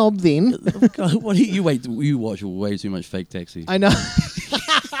 suck me knob then? God, what do you wait? You watch way too much Fake Taxi. I know.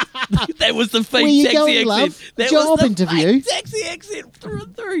 That was the Fake Where you Taxi going, accent. love? That Job was the interview? Fake Taxi accent through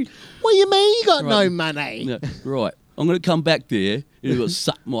and through. What do you mean you got no Right. money? No, right, I'm going to come back there and you're going to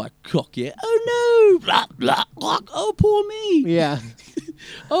suck my cock, yeah? Oh no! Blah, blah, blah. Oh, poor me. Yeah.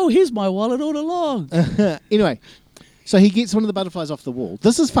 Oh, here's my wallet all along. Anyway, so he gets one of the butterflies off the wall.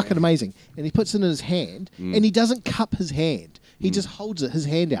 This is fucking amazing. And he puts it in his hand, and he doesn't cup his hand. He just holds his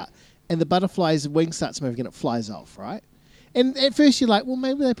hand out, and the butterfly's wing starts moving, and it flies off, right? And at first you're like, well,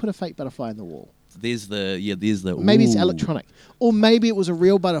 maybe they put a fake butterfly in the wall. There's the Maybe it's ooh. electronic. Or maybe it was a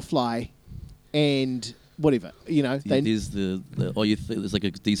real butterfly and whatever, Yeah, there's there's like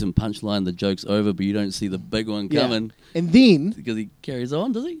a decent punchline, the joke's over, but you don't see the big one coming. And then Because he carries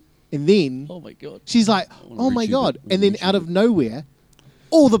on, does he? oh my God. she's like, I wanna oh my YouTube God. it. And then out of nowhere,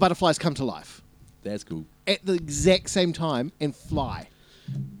 all the butterflies come to life That's cool. at the exact same time and fly.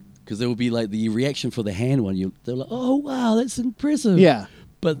 Because there will be like the reaction for the hand one. They're like, oh wow, that's impressive. Yeah.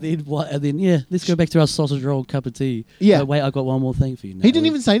 But then what? And then let's go back to our sausage roll cup of tea. Yeah. Oh, wait, I got one more thing for you. He didn't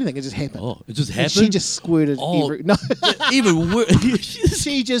even say anything. It just happened. Oh, it just And happened. she just squirted no. Even worse.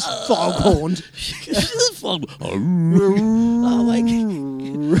 She just foghorned. Oh my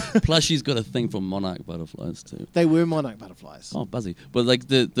God. Plus, she's got a thing for monarch butterflies too. They were monarch butterflies. Oh, buzzy. But like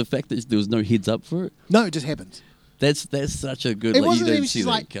the fact that there was no heads up for it. No, it just happened. That's such a good. It Like, wasn't you even don't see she's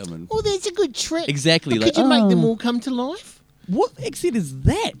that like, coming. oh, that's a good trick. Exactly. But Like, could you make them all come to life? What accent is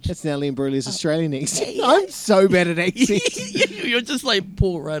that? That's Natalie Imbruglia's Australian accent. I'm so bad at accents. You're just like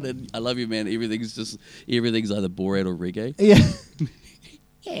Paul Rudd, and I love you, man. Everything's either Borat or reggae. Yeah.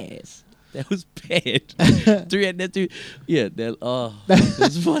 Yes, that was bad.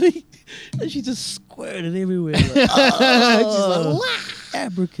 That's funny. And she just squirted everywhere. Like,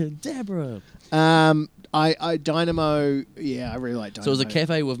 abracadabra. I Dynamo. Yeah, I really like Dynamo. So it was a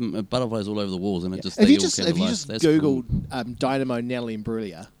cafe with butterflies all over the walls, and it just If you all just came to life. That's Googled cool. Dynamo Natalie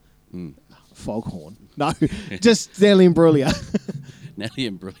Imbruglia, Foghorn. No, just Natalie Imbruglia. Natalie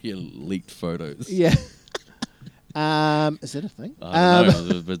and Brilliant leaked photos. Yeah. Is that a thing? I don't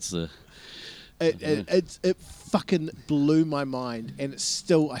know, but it's It fucking blew my mind, and I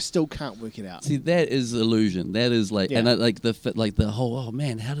still can't work it out. see, that is illusion. That is like, and Yeah. I, like the whole. Oh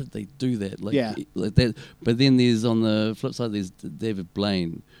man, how did they do that? Like, Yeah. like that. But then there's on the flip side, there's David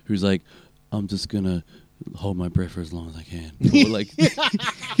Blaine, who's like, I'm just gonna hold my breath for as long as I can, or like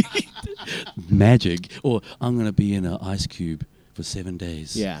magic, or I'm gonna be in an ice cube for 7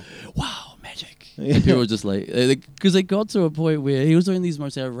 days. Yeah. Wow, magic. Yeah. And people were just like, because they got to a point where he was doing these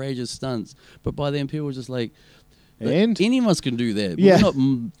most outrageous stunts, but by then people were just like, And? any of us can do that. But Yeah. we're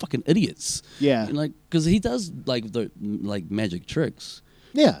not fucking idiots. Yeah. And like, because he does like the magic tricks.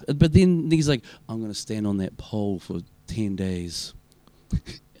 Yeah. But then he's like, I'm gonna stand on that pole for 10 days.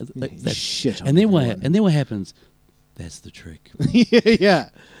 Shit. And then what happens? That's the trick. Yeah.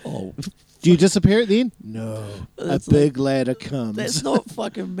 Oh, Do you disappear at the end? No. That's a big ladder comes. that's not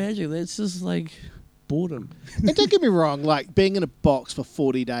fucking magic. That's just like boredom. And don't get me wrong, like being in a box for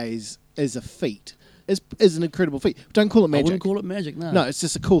 40 days is a feat. Is an incredible feat. Don't call it I magic. wouldn't call it magic. No, it's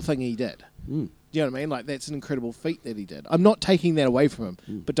just a cool thing he did. Mm. Do you know what I mean? Like that's an incredible feat that he did. I'm not taking that away from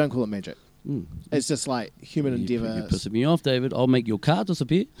him, but don't call it magic. Mm. It's just like human You're endeavour. pissing me off, David. I'll make your car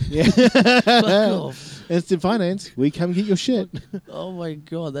disappear. Yeah. Fuck off. Instant finance. We come get your shit. Oh my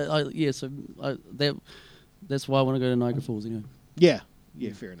god. That's why I want to go to Niagara Falls. You know. Yeah.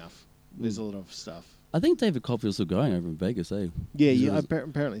 Yeah. Fair enough. There's a lot of stuff. I think David Copfield's still going over in Vegas, eh? Yeah. He Yeah. was-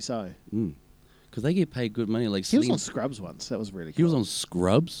 Apparently so. Because they get paid good money. Like He was Celine- on Scrubs once. That was really cool. He was on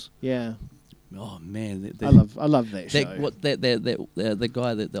Scrubs. Yeah. Oh man, I love that show. the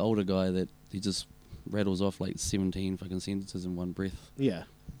guy the older guy that he just rattles off like 17 fucking sentences in one breath. Yeah.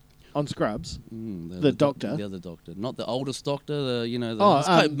 On Scrubs. The doctor? the other doctor, not the oldest doctor. Oh, it's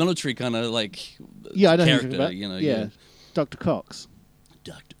quite military kind of like Yeah, I know who you're character. talking about. Yeah. Dr. Cox.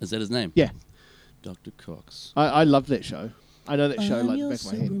 Doctor, is that his name? Yeah. Dr. Cox. I love that show. I know that show like the back of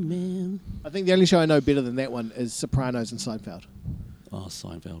my head. Superman. I think the only show I know better than that one is Sopranos and Seinfeld. Oh,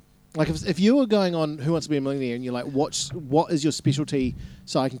 Seinfeld. Like if you were going on Who Wants to Be a Millionaire and you're like, what is your specialty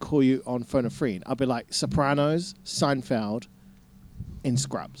so I can call you on phone a friend? I'd be like Sopranos, Seinfeld, and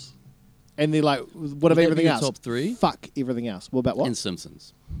Scrubs. And they're like, what about Would that be everything your else? top three? Fuck everything else. What about what? And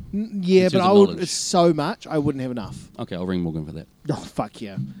Simpsons. Yeah, It's but your I would. knowledge. It's so much. I wouldn't have enough. Okay, I'll ring Morgan for that. Oh fuck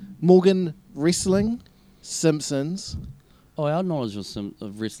yeah, Morgan wrestling, Simpsons. Oh, our knowledge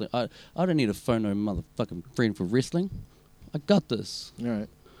of wrestling. I don't need to phone no motherfucking friend for wrestling. I got this. All right.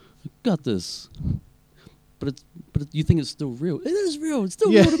 I got this. But you think it's still real? It is real. It's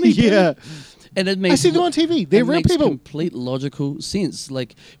still Yeah, real to me. yeah. And it makes I see them on TV. They're it real makes people. complete logical sense.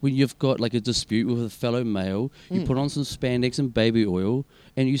 Like when you've got like a dispute with a fellow male, you put on some spandex and baby oil,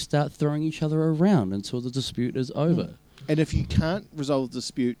 and you start throwing each other around until the dispute is over. And if you can't resolve the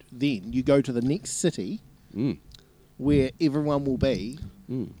dispute, then you go to the next city Mm. where everyone will be,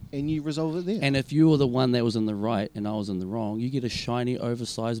 and you resolve it there. And if you were the one that was in the right and I was in the wrong, you get a shiny,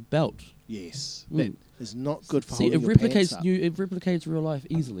 oversized belt. yes, Mm. is not good for See, holding it your pants replicates up. it replicates real life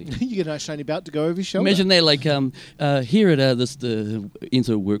easily. You get a nice shiny belt to go over your shoulder. Imagine that, like here at the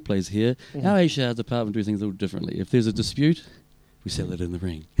Into workplace here, our HR department do things a little differently. If there's a dispute, we settle it in the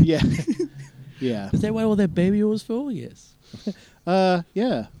ring. Yeah. Yeah. Is that why all that baby oil is for? Yes.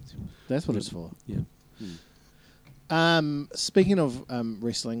 Yeah. That's what it's for. Yeah. Speaking of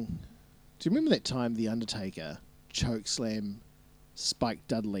wrestling, do you remember that time The Undertaker chokeslam Spike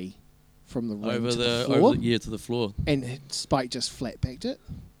Dudley from the ring to the floor? To the floor. And Spike just flat backed it?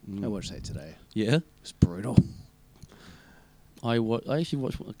 Mm. I watched that today. Yeah. It's brutal. I actually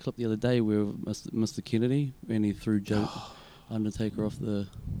watched a clip the other day where Mr. Kennedy, when he threw Joe Undertaker off the...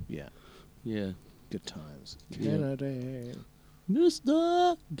 Yeah. Yeah. Good times. Yeah. Canada.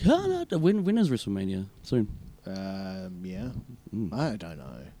 Mr. Canada. When is WrestleMania? Soon. Yeah. Mm. I don't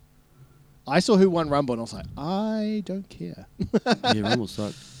know. I saw who won Rumble and I was like, I don't care. Yeah, Rumble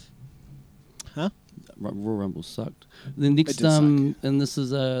sucked. Huh? Royal Rumble sucked. The next, did suck. and this is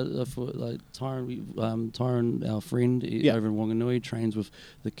for like Tyron, our friend over in Wanganui, trains with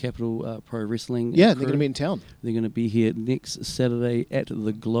the Capital Pro Wrestling. Yeah, crew. they're going to be in town. They're going to be here next Saturday at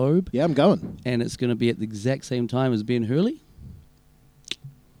the Globe. Yeah, I'm going. And it's going to be at the exact same time as Ben Hurley.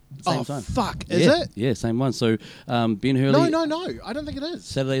 Same time. Fuck. Is it? Yeah, same one. So Ben Hurley. No. I don't think it is.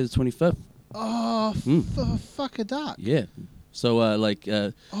 Saturday the 25th. Oh, fuck a duck. Yeah. So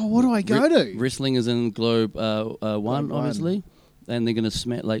what do I go to? Wrestling is in Globe 1, One. obviously. And they're going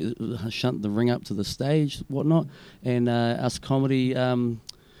to shunt the ring up to the stage, whatnot. And us comedy,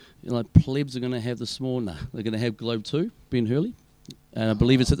 plebs are going to have the small... They're going to have Globe 2, Ben Hurley. And I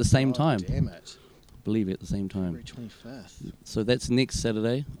believe it's at the same time. Damn it. Believe it at the same time. February 25th. So that's next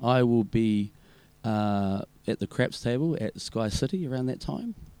Saturday. I will be at the craps table at Sky City around that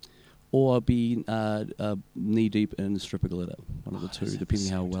time. Or I'll be knee deep in stripper glitter. One of the two, depending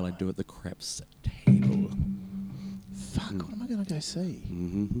how well I do at the craps table. Fuck, what am I going to go see?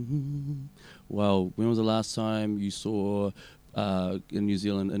 Mm-hmm. Well, when was the last time you saw in New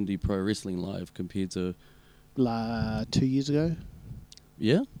Zealand indie pro wrestling live compared to... 2 years ago?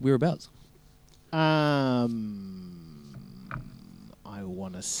 Yeah? Whereabouts? I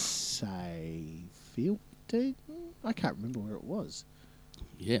want to say Fielding? I can't remember where it was.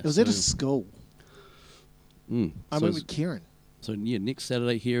 Yeah. It was at a school. I went with Kieran. So, yeah, next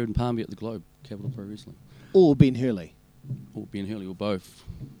Saturday here in Palmby at the Globe, Capital Pro Wrestling. Or Ben Hurley. Or Ben Hurley, or both.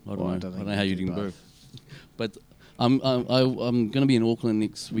 I don't know. I don't know how you you're do doing both. But I'm going to be in Auckland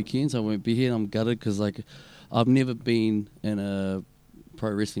next weekend, so I won't be here. I'm gutted because I've never been in a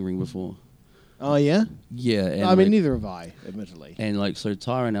pro wrestling ring before. Oh, yeah? Yeah. And I mean, neither have I, admittedly. And so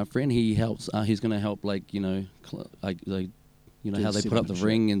Tyron, our friend, he helps. He's going to help, how they put up the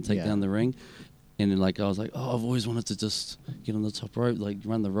ring and take down the ring. And then, I was like, I've always wanted to just get on the top rope,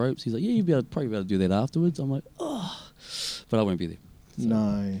 run the ropes. He's like, yeah, you'd probably be able to do that afterwards. I'm like, but I won't be there. So,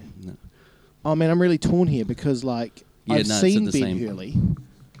 no. Oh, man, I'm really torn here because, I've seen Ben Hurley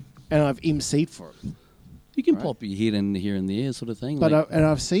and I've emceed for him. You can pop your head in here and there, sort of thing. But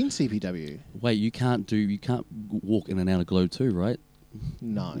I've seen CPW. Wait, you can't walk in and out of Globe 2, right?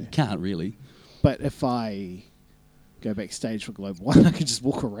 No. You can't really. But if I go backstage for Globe 1, I can just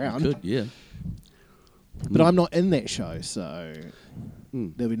walk around. You could, yeah. But I'm not in that show, so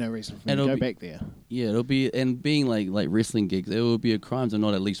there'll be no reason for me to go back there. Yeah, it'll be, and being like wrestling gigs, it will be a crime to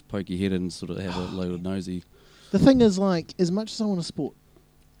not at least poke your head and sort of have a little nosy. The thing is, as much as I want to support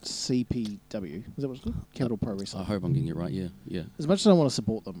CPW, is that what it's called? Capital Pro Wrestling. I hope I'm getting it right, yeah. As much as I want to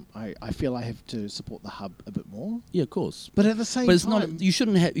support them, I feel I have to support the hub a bit more. Yeah, of course. But at the same time... But it's not, you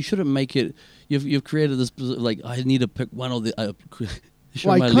shouldn't make it, you've created this, I need to pick one or the,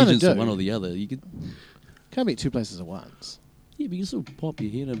 show my allegiance to one or the other. You could... Can't be at two places at once. Yeah, but you can still pop your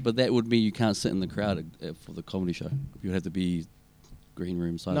head in, but that would mean you can't sit in the crowd for the comedy show. You would have to be green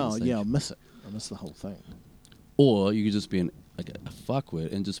room side of the stage. No, yeah, I'll miss it. I'll miss the whole thing. Or you could just be a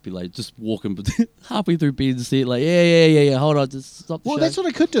fuckwit and just be just walking halfway through Ben's set, yeah, hold on, just stop the show. Well, that's what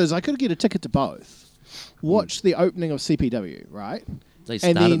I could do, is I could get a ticket to both. Watch the opening of CPW, right? They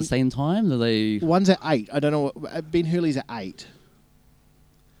start at the same time? One's at 8. I don't know. Ben Hurley's at 8.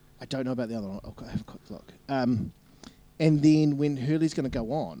 I don't know about the other one. I'll have a quick look. And then when Hurley's going to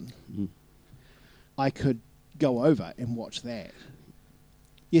go on, I could go over and watch that.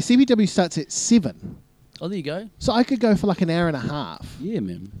 Yeah, CPW starts at 7. Oh, there you go. So I could go for an hour and a half. Yeah,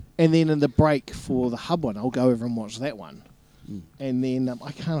 man. And then in the break for the hub one, I'll go over and watch that one. And then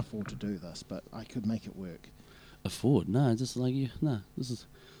I can't afford to do this, but I could make it work. Afford? No, just this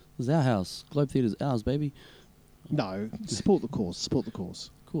is our house. Globe Theatre's ours, baby. No, support the cause. Support the cause.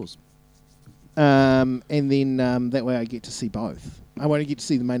 Of course. And then that way I get to see both. I won't get to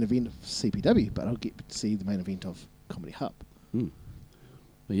see the main event of CPW, but I'll get to see the main event of Comedy Hub.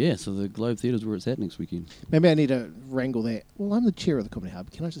 But yeah, so the Globe Theatre's where it's at next weekend. Maybe I need to wrangle that. Well, I'm the chair of the Comedy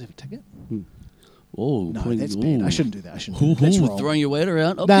Hub. Can I just have a ticket? Oh, No, that's bad. I shouldn't do that. I shouldn't do that. That's wrong. Throwing your weight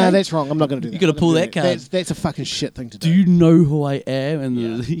around? Okay. No, that's wrong. I'm not going to do that. You got to pull that card. That's a fucking shit thing to do. Do you know who I am? And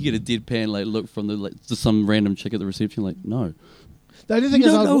you get a deadpan like look from to some random chick at the reception like, no. The only thing You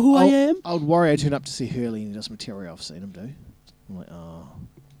is don't know who I am? I would worry I turn up to see Hurley and he does material I've seen him do. I'm like, oh,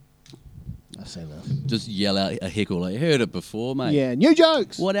 I've seen this. Just yell out a heckle like, heard it before, mate. Yeah, new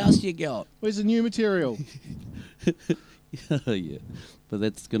jokes. What else you got? Where's the new material? Yeah, but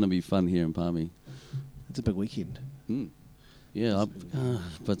that's going to be fun here in Palmy. It's a big weekend. Yeah,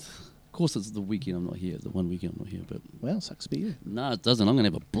 but of course it's the weekend I'm not here. The one weekend I'm not here, but Well, sucks for you. no, it doesn't. I'm gonna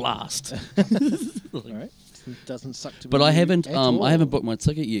have a blast. All right. It doesn't suck to be But I you haven't at all. I haven't booked my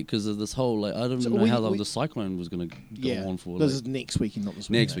ticket yet because of this whole like I don't So know how long we- the cyclone was gonna go on for. This Like, is next weekend, not this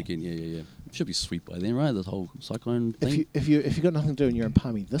weekend. next weekend, yeah. It should be sweet by then, right? The whole cyclone thing. If you got nothing to do and you're in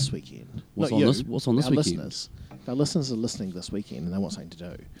Palmy this weekend, What's not on you, this- what's on this our weekend? Listeners, if our listeners are listening this weekend and they want something to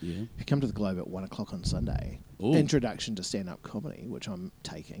do, Yeah. if you come to the Globe at 1:00 on Sunday, Ooh. introduction to stand-up comedy, which I'm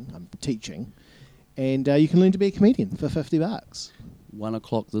teaching, and you can learn to be a comedian for $50. 1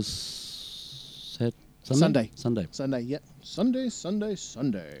 o'clock this Sunday. Sunday. Yep. Sunday.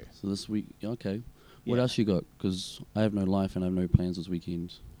 So this week, okay. What Yeah. else you got? Because I have no life and I have no plans this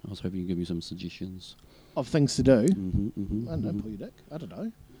weekend. I was hoping you could give me some suggestions. Of things to do. I I don't know, pull your dick. I don't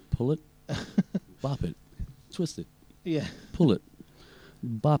know. Pull it, bop it, twist it, Yeah. pull it,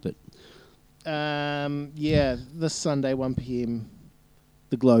 bop it. Yeah, this Sunday, 1 p.m,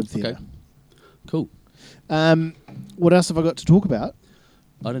 the Globe Theatre. Okay. Cool. What else have I got to talk about?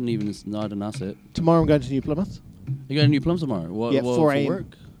 I didn't ask that. Tomorrow I'm going to New Plymouth. You got a new Plum tomorrow? What, Yeah, 4 for a.m. work?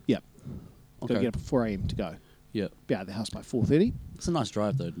 Yep. Okay. Got to get up at 4 a.m. to go. Yeah. Be out of the house by 4:30. It's a nice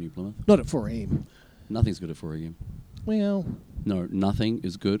drive though to New Plymouth. Not at 4 a.m. Nothing's good at 4 a.m. Well, No, nothing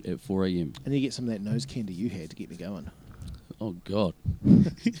is good at 4 a.m. and you get some of that nose candy you had to get me going. Oh God.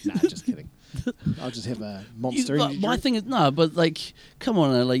 Nah, just kidding. I'll just have a monster. Like, my thing is but like, come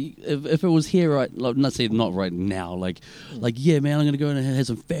on, like if it was here right, like, not right now, like yeah, man, I'm gonna go and have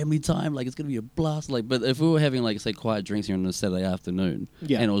some family time, like it's gonna be a blast, like. But if we were having like say quiet drinks here on a Saturday afternoon,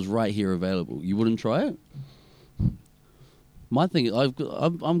 Yeah. and it was right here available, you wouldn't try it. My thing,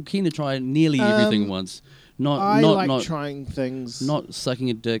 I'm keen to try nearly everything once. I Not like trying things. not sucking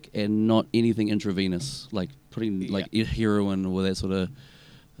a dick and not anything intravenous, like putting like heroin or that sort of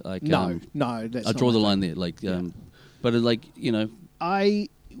like. No, that's I not draw my the thing. line there, like. But like I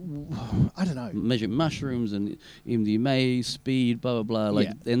don't know. measure mushrooms and MDMA, speed, blah blah blah. Like,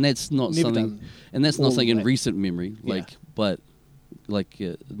 Yeah. and that's not Never something, done and that's all not of something in that. recent memory. Yeah. Like, but like,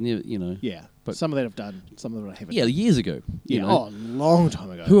 Yeah, But- some of that I've done. Some of that I haven't. yeah, done. years ago. You Yeah. know, Oh, a long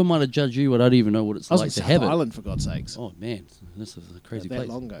time ago. who am I to judge you? I don't even know what it's I was like in to South have it. Island for God's sakes. Oh man, this is a crazy that place.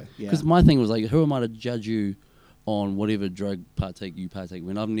 long ago. Yeah. Because my thing was like, who am I to judge you on whatever drug you partake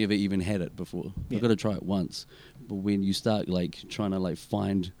when I've never even had it before? Yeah. I've got to try it once. But when you start like trying to like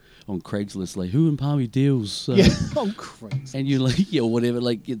find on Craigslist like who in Palmy deals, yeah. Oh, crazy. and you're like whatever,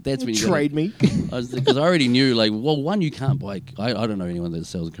 like that's when you Trade me. because I already knew like one you can't buy. I don't know anyone that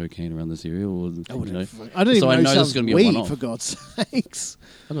sells cocaine around this area or I you know. don't even So know, I know this sells is gonna be a weed, one-off. for God's sakes.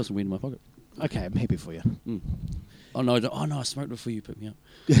 I've got some weed in my pocket. Okay, I'm happy for you. Oh no! I smoked before you picked me up.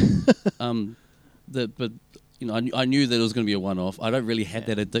 But you know, I knew that it was going to be a one-off. I don't really have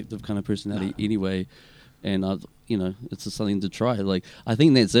that addictive kind of personality anyway, and it's just something to try. Like I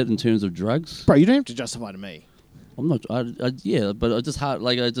think that's it in terms of drugs. Bro, you don't have to justify to me. I'm not. Yeah, but I just I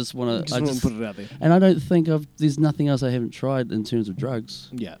just want to. I just want to put it out there. And I don't think there's nothing else I haven't tried in terms of drugs.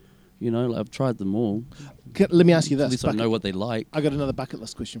 Yeah. You know, like I've tried them all. Let me ask you this. At least I know what they like. I got another bucket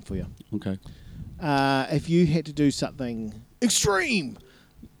list question for you. Okay. If you had to do something extreme,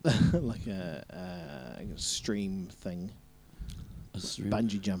 like a extreme thing,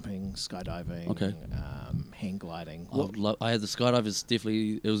 bungee jumping, skydiving, Okay. hang gliding. I had the skydive. It's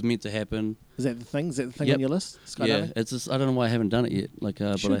definitely it was meant to happen. Is that the thing? Is that the thing Yep. on your list? Yeah, Skydiving? it's just I don't know why I haven't done it yet. Like,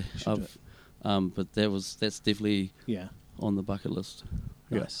 but Should I've do but that's definitely Yeah. on the bucket list.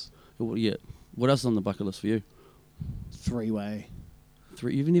 Nice. Yeah. What else is on the bucket list for you? 3-way.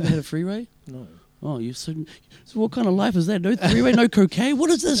 You've never had a freeway? No. Oh, so what kind of life is that? No freeway, no cocaine. What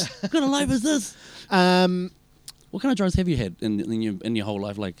is this? What kind of life is this? What kind of drugs have you had in your whole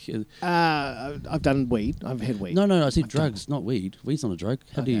life? Like, I've done weed. I've had weed. no, I said drugs, not weed. Weed's not a drug.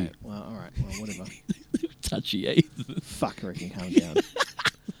 How do you Well, all right. Well, whatever. touchy? Eh? Fuck, I reckon. Calm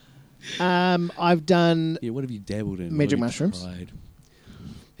down. I've done Yeah. What have you dabbled in? Magic What have you mushrooms. tried?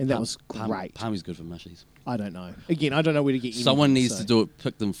 and that was great. Palmy's good for mushies. I don't know. Again, I don't know where to get Someone needs to do it,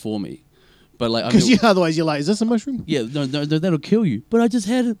 pick them for me. But like, because otherwise you're like, is this a mushroom? Yeah, no, that'll kill you. But I just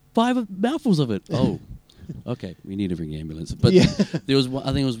had 5 mouthfuls of it. Oh, okay. We need to bring ambulance. But there was one,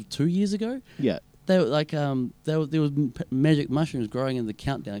 I think it was 2 years ago. Yeah. They were like there was magic mushrooms growing in the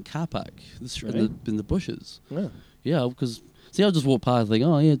Countdown car park in the bushes. Yeah. Yeah, because see, I just walked past, like,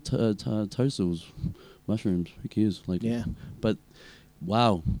 oh yeah, toadstools, mushrooms. Who cares? Like, Yeah. But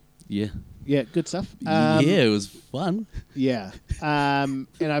wow, yeah. Yeah, good stuff. Yeah, it was fun. Yeah. And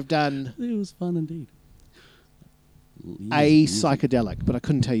I've done It was fun indeed. a psychedelic, but I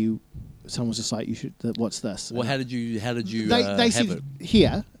couldn't tell you. Someone was just like, "You should. What's this?" Well, how did you They have said it?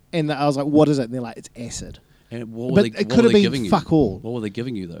 here, and I was like, "What is it?" And they're like, "It's acid." And what But were it what could were have they been giving fuck you? all. What were they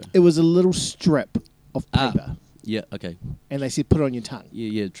giving you though? It was a little strip of paper, Yeah, okay. and they said, "Put it on your tongue."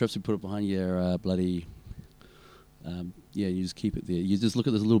 Yeah. Trips, you put it behind your bloody. Yeah, you just keep it there. You just look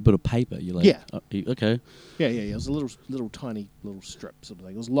at this little bit of paper. You're like, Yeah. Okay. Yeah. It was a little tiny little strip sort of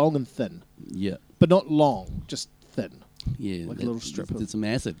thing. It was long and thin, Yeah, but not long, just thin. yeah. Like a little strip Did of- some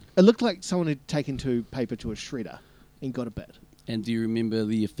acid. It looked like someone had taken paper to a shredder and got a bit. And do you remember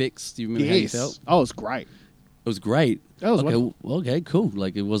the effects? Do you remember how you felt? Oh, it was great. It was great. That was okay. wonderful. Okay, cool.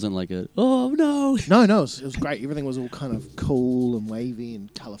 Like it wasn't like a no. No, it was great. Everything was all kind of cool and wavy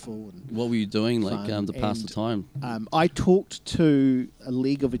and colourful. And What were you doing like fun, to pass the time? I talked to a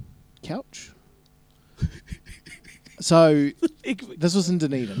league of a couch. So this was in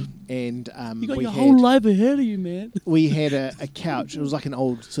Dunedin, and You got we your had, whole life ahead of you, man. we had a couch. It was like an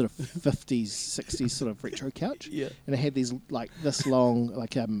old sort of 50s, 60s sort of retro couch. Yeah. And it had these like this long,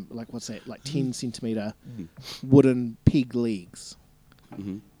 like what's that, like 10 centimetre wooden peg legs.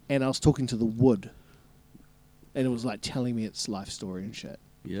 Mm-hmm. And I was talking to the wood, and it was like telling me its life story and shit.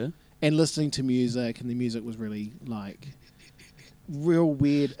 Yeah. And listening to music, and the music was really like real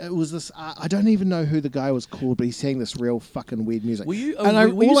weird. It was this. I don't even know who the guy was called, but he sang this real fucking weird music. Were you?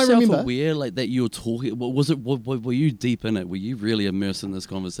 And were you all I remember, self-aware, like that you were talking? Was it? Were you deep in it? Were you really immersed in this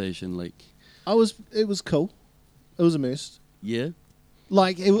conversation? Like, I was. It was cool. It was immersed. yeah,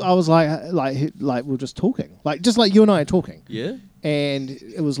 Like I was like we're just talking, like just like you and I are talking. yeah. And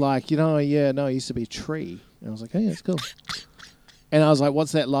it was like, I used to be a tree. And I was like, oh yeah, it's cool. And I was like,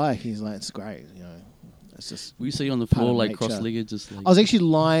 what's that like? He's like, it's great. It's just. Were you sitting on the part floor of like nature. cross-legged, just like? I was actually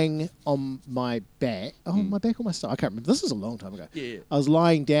lying on my back. Oh, my back or my stomach? I can't remember. This is a long time ago. Yeah. I was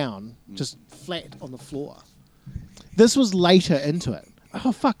lying down, just flat on the floor. This was later into it.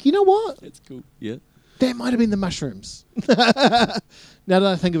 Oh, fuck. You know what? That's cool. Yeah. That might have been the mushrooms. Now that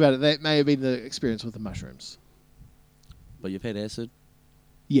I think about it, that may have been the experience with the mushrooms. But you've had acid.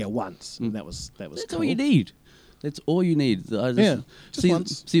 Yeah, once. And that was That's cool. all you need. That's all you need. I just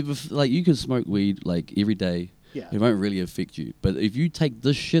once. See, like you can smoke weed like every day. Yeah. It won't really affect you. But if you take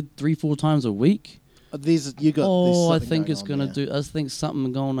this shit 3-4 times a week, There's I something think going it's on gonna there. do. I think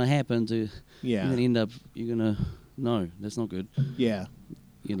something gonna happen to. Yeah. You're gonna end up. You're gonna. No, that's not good. Yeah.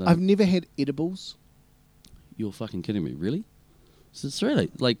 You know. I've never had edibles. You're fucking kidding me, really? So it's really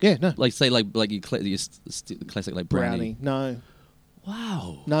like. Yeah, no. Like say like your classic like brownie. No.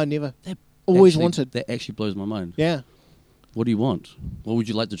 Wow. No, never. That Always actually- wanted. That actually blows my mind. Yeah. What do you want? What would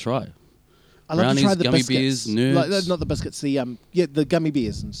you like to try? I love to Brownies, try the gummy biscuits. bears, nerds. Like, not the biscuits, the gummy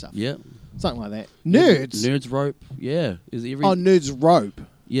bears and stuff. Yeah. Something like that. Nerds. Nerds rope. Yeah. Is every. Oh, nerds rope.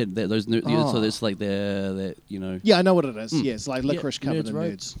 Yeah, those nerds. Yeah, Oh. so that's like that. Yeah, I know what it is. Yeah, it's like licorice covered in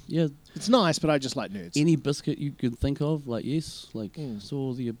rope. nerds. Yeah. It's nice, but I just like nerds. Any biscuit you could think of, like yes, like it's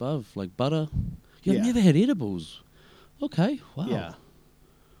all the above, like butter. You've Yeah. never had edibles. Okay. Wow. Yeah.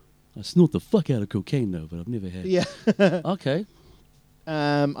 I snort the fuck out of cocaine though, but I've never had. Yeah. Okay.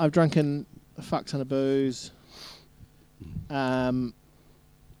 I've drunken a fuck ton of booze. No,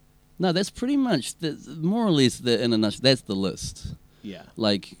 that's pretty much more or less in a nutshell. That's the list. Yeah.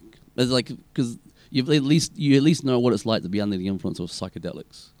 Like, it's like because you at least know what it's like to be under the influence of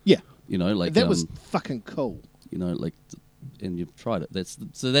psychedelics. Yeah. You know, like That was fucking cool. you know, like, and you've tried it.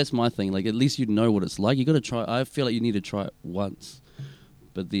 That's my thing. Like, at least you know what it's like. You got to try. I feel like you need to try it once,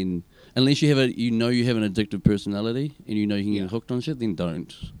 but then unless you have you have an addictive personality and you know you can Yeah. get hooked on shit, then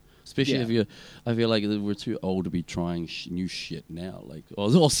don't. Especially Yeah. if you're, I feel like we're too old to be trying new shit now. Like,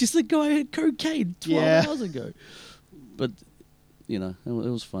 since the guy had cocaine 12 hours ago. But, you know, it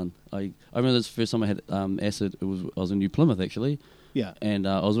was fun. I remember this first time I had acid. I was in New Plymouth actually, Yeah. and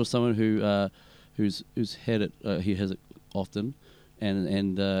I was with someone who's had it. He has it often,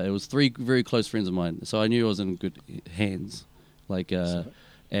 and it was 3 very close friends of mine. So I knew I was in good hands. Like,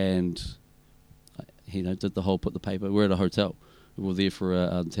 and you know, did the whole put the paper. We're at a hotel. We were there for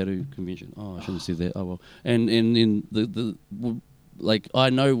a tattoo convention. Oh, I shouldn't have said that. Oh well. And then like I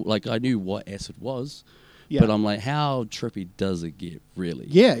knew what acid was, Yeah. but I'm like, how trippy does it get really?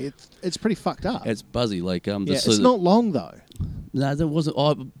 Yeah, it's pretty fucked up. It's buzzy. Like yeah, it's not long though. No, that wasn't.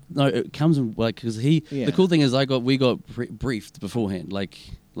 Oh, no, it comes in like because Yeah. The cool thing is we got briefed beforehand. Like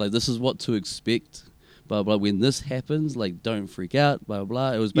this is what to expect. Blah blah. When this happens, like don't freak out. Blah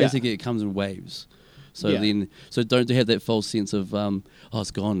blah. It was basically it comes in waves. So don't have that false sense of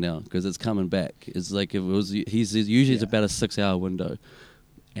it's gone now because it's coming back. It's like if it was. Usually it's about a 6-hour window,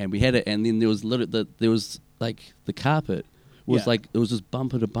 and we had it, and then there was like the carpet was like it was just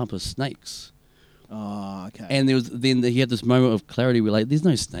bumper to bumper snakes. Oh, okay. And he had this moment of clarity where like there's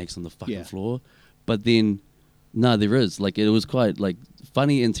no snakes on the fucking floor, but then no, there is. Like it was quite like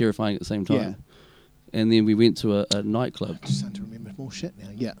funny and terrifying at the same time. Yeah. And then we went to a nightclub. I'm just starting to remember more shit now.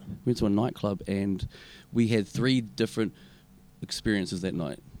 Yeah. Went to a nightclub and we had 3 different experiences that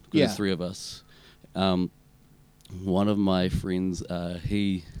night. Yeah. The 3 of us. One of my friends,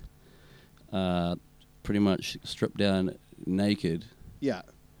 he pretty much stripped down naked. Yeah.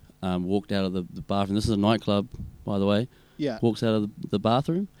 Walked out of the bathroom. This is a nightclub, by the way. Yeah. Walks out of the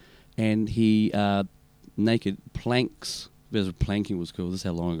bathroom, and he naked planks. Because planking was cool. This is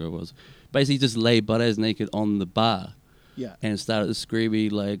how long ago it was. Basically, just lay butt-ass naked on the bar. Yeah. And started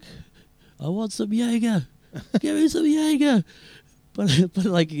screaming like, "I want some Jaeger, give me some Jaeger." But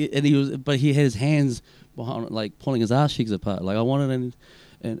he had his hands behind, like pulling his ass cheeks apart. Like I wanted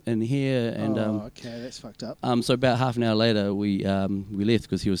in here, and okay, that's fucked up. so about half an hour later, we left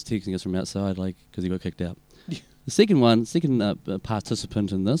because he was texting us from outside, like because he got kicked out. The second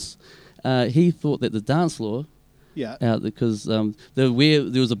participant in this, he thought that the dance floor, because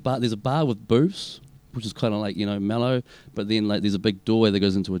there's a bar with booths, which is kind of like mellow, but then like there's a big doorway that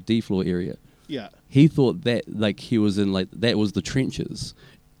goes into a D floor area. Yeah. He thought that like he was in like that was the trenches.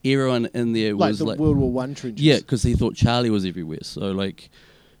 Everyone in there was like the World War One trenches. Yeah, because he thought Charlie was everywhere. So like.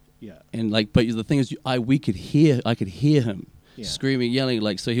 Yeah. And like, but the thing is, I could hear him screaming, yelling,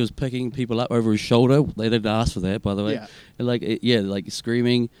 like, so he was picking people up over his shoulder. They didn't ask for that, by the way. Yeah. And like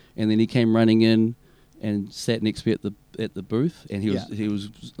screaming, and then he came running in and sat next to me at the booth, and he was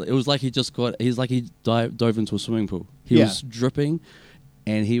it was like he dove into a swimming pool. He was dripping,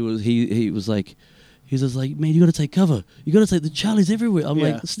 and he was like. He's just like, man, you got to take cover. You got to take the Charlies everywhere. I'm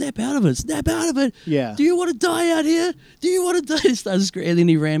like, snap out of it. Snap out of it. Yeah. Do you want to die out here? Do you want to die? He started screaming. And then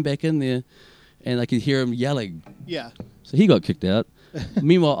he ran back in there, and I could hear him yelling. Yeah. So he got kicked out.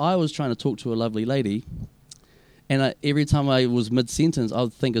 Meanwhile, I was trying to talk to a lovely lady, and every time I was mid-sentence, I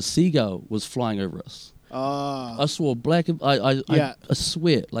would think a seagull was flying over us. I saw black. I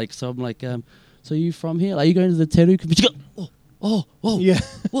swear. Like, so I'm like, so you from here? Are you going to the tattoo convention? Oh. Yeah.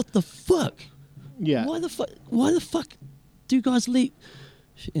 What the fuck? Yeah. Why the fuck do you guys leave?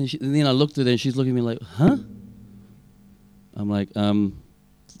 And then I looked at her and she's looking at me like, huh? I'm like,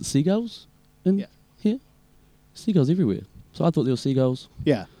 seagulls in here? Seagulls everywhere. So I thought there were seagulls.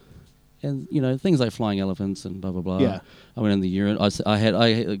 Yeah. And, things like flying elephants and blah, blah, blah. Yeah. I went in the urine. I had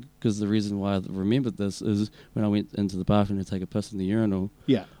because the reason why I remembered this is when I went into the bathroom to take a piss in the urinal.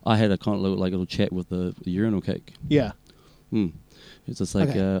 Yeah. I had a kind of little chat with the urinal cake. Yeah. It's just like,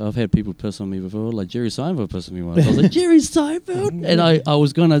 I've had people piss on me before, like Jerry Seinfeld pissed on me once. I was like, Jerry Seinfeld? And I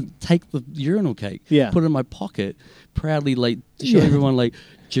was going to take the urinal cake, put it in my pocket, proudly, like, show everyone, like,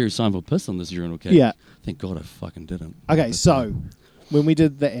 Jerry Seinfeld pissed on this urinal cake. Yeah. Thank God I fucking didn't. Okay, so, when we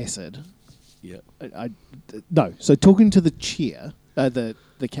did the acid... Yeah. So talking to the chair, the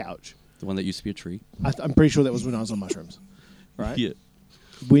couch... The one that used to be a tree. I'm pretty sure that was when I was on mushrooms, right? Yeah.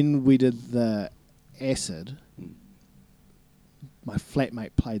 When we did the acid... my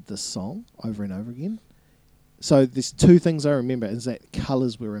flatmate played this song over and over again. So there's 2 things I remember is that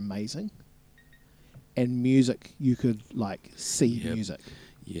colours were amazing and music, you could like see music.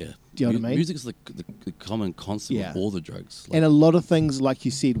 Yeah. Do you know what I mean? Music's the common constant of all the drugs. Like, and a lot of things, like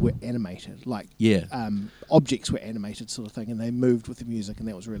you said, were animated. Like objects were animated sort of thing and they moved with the music and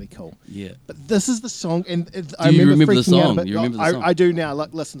that was really cool. Yeah. But this is the song and I remember the freaking out song? a bit. You remember the song? I do now.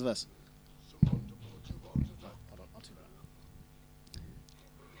 Listen to this.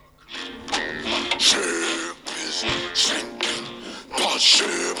 Ship is sinking. The ship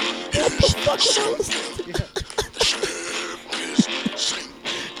is sinking.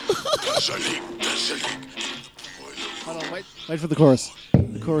 There's a leak. Hold on, wait for the chorus.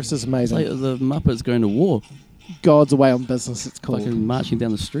 The chorus is amazing. It's like the Muppets going to war. God's Away on Business, it's called. Fucking marching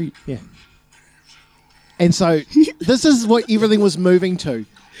down the street. Yeah. And so this is what everything was moving to.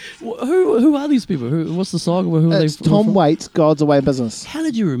 Who are these people? What's the song? Who it's are they? Tom Waits, God's Away on Business. How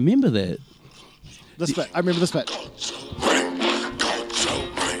did you remember that? This bit. I remember this bit.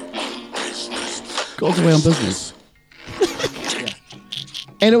 God's Away on Business.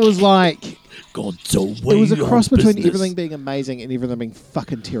 And it was like, God's away. it was a cross on between business. everything being amazing and everything being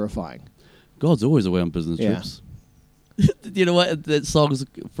fucking terrifying. God's always away on business Yeah. trips. You know what? That song's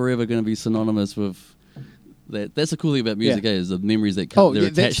forever going to be synonymous with that. That's the cool thing about music, is the memories that come, they're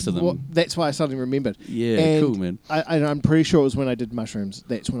attached to them. That's why I suddenly remembered. Yeah, And cool, man. I'm pretty sure it was when I did mushrooms.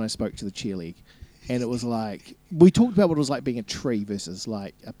 That's when I spoke to the cheer league. And it was like, we talked about what it was like being a tree versus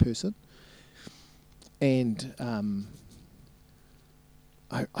like a person. And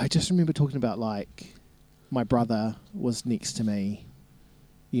I just remember talking about like my brother was next to me,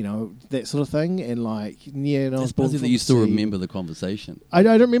 you know, that sort of thing. And like, yeah, and I was It's born busy from that you still seed. remember the conversation. I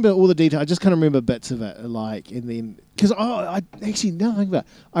don't remember all the detail. I just kind of remember bits of it, like, and then because I actually now I think about it,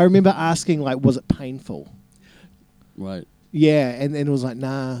 I remember asking like, was it painful? Right. Yeah, and then it was like,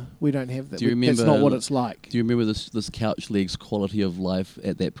 nah, we don't have that. Do you remember? That's not what it's like. Do you remember this couch leg's quality of life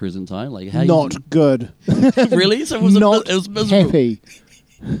at that present time? Like how Not good. really? So it was Not it was miserable. happy.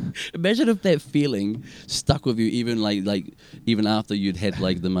 Imagine if that feeling stuck with you even even after you'd had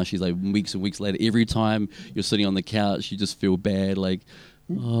like the mushies, like weeks and weeks later. Every time you're sitting on the couch, you just feel bad. Like,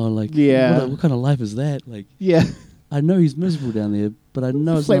 oh, like Yeah. what kind of life is that? Like, Yeah. I know he's miserable down there, but I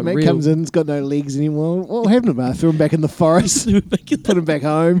know it's not Flatmate real. comes in, he's got no legs anymore. What happened to him? I threw him back in the forest, put him back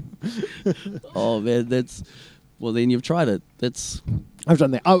home. Oh man, that's well. Then you've tried it. That's I've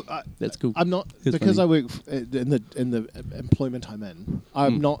done that. that's cool. I'm not It's because funny. I work in the employment I'm in.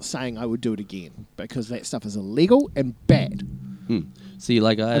 I'm not saying I would do it again because that stuff is illegal and bad. See,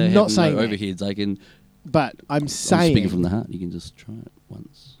 like I I'm have not no saying that. overheads. I can. But I'm I'm saying, speaking from the heart. You can just try it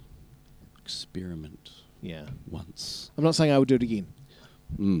once. Experiment yeah, once. I'm not saying I would do it again.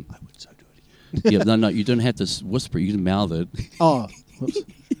 Mm. I would so do it again. Yeah, no, you don't have to whisper. You can mouth it. Oh, whoops.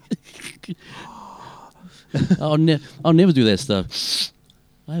 I'll never do that stuff.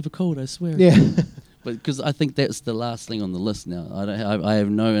 I have a cold, I swear. Yeah, But because I think that's the last thing on the list now. I have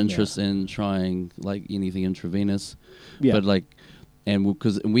no interest in trying like anything intravenous. yeah, But like, and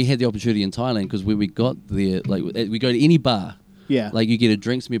because we had the opportunity in Thailand because when we got there, like we go to any bar, yeah, like you get a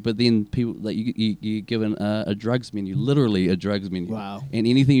drinks menu, but then people like you given a drugs menu, literally a drugs menu. Wow. And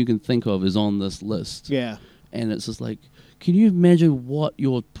anything you can think of is on this list. yeah. And it's just like, can you imagine what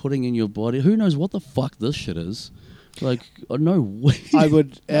you're putting in your body? Who knows what the fuck this shit is? Like, no way. I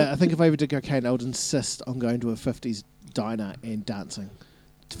would. I think if I ever did cocaine, I would insist on going to a 50s diner and dancing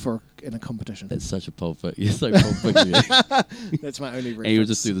in a competition. That's such a pulp fic. You're so pulp fic. Yeah. That's my only reference. And you'll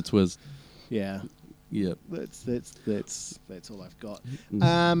just do the twist. Yeah, Yeah. that's all I've got.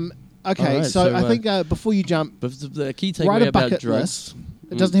 Mm. Okay, All right, so so, I think before you jump, But the key write takeaway a about bucket drugs. list.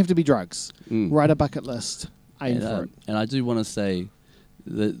 It doesn't have to be drugs. Mm. Write a bucket list. Aim for it. And I do want to say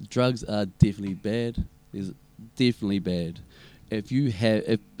that drugs are definitely bad. There's definitely bad. If you have,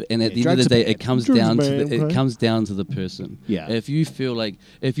 and at the end of drugs the are day, bad. it comes Drugs down are to bad, okay. it comes down to the person. Yeah. If you feel like,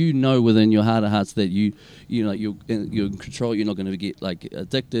 if you know within your heart of hearts that you're in control, you're not going to get like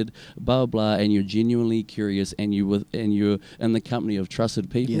addicted, blah blah, and you're genuinely curious, and you're in the company of trusted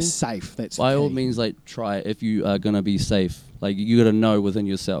people. You're safe. That's By the all key. means, like try it if you are going to be safe. Like you got to know within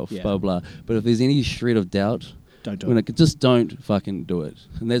yourself, Yeah. blah blah. But if there's any shred of doubt, Don't do it. just don't fucking do it.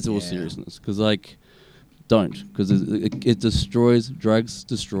 And that's all Yeah. seriousness, because like, don't, because it destroys. Drugs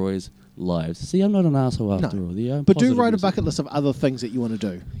destroys lives. See, I'm not an asshole after all. Yeah, I'm But do positive write a myself. bucket list of other things that you want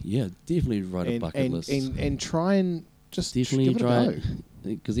to do. Yeah, definitely write a bucket and, list. and try and just Definitely give it try a it, go.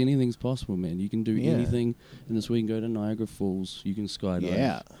 because anything's possible, man. You can do Yeah. anything in this week. You can go to Niagara Falls. You can skydive.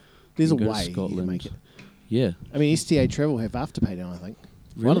 Yeah. There's a can go to way you can Scotland. make it. Yeah, I mean, STA Travel have Afterpay now, I think.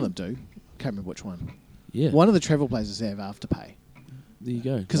 One of Really? them do. Can't remember which one. yeah. One of the travel places have Afterpay. There you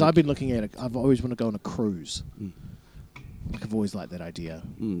go. Because I've been looking at it. I've always want to go on a cruise. Mm. Like, I've always liked that idea.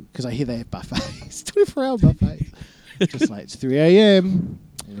 Mm. Because I hear they have buffets. 24-hour buffets. Just like, it's 3 a.m.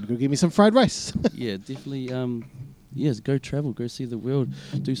 I'm going to go get me some fried rice. Yeah, definitely. Yes, go travel, go see the world,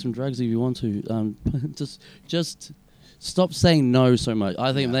 do some drugs if you want to. Just stop saying no so much.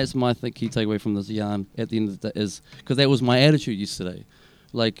 I think that's my key takeaway from this yarn at the end of the day is because that was my attitude yesterday.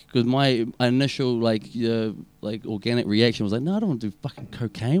 Like, because my initial like organic reaction was like, no, I don't want to do fucking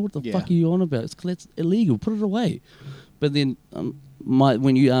cocaine. What the Yeah. fuck are you on about? It's illegal. Put it away. But then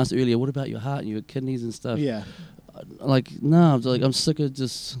when you asked earlier, what about your heart and your kidneys and stuff? Yeah. Like, no, I'm sick of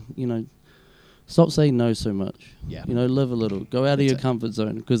just, stop saying no so much. Yeah. Live a little. Go out of That's your it. comfort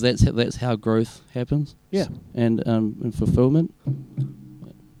zone because that's how growth happens. Yeah. And fulfillment.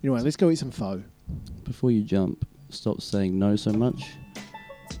 Anyway, let's go eat some pho. Before you jump, stop saying no so much.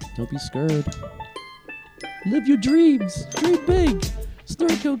 Don't be scared. Live your dreams. Dream big.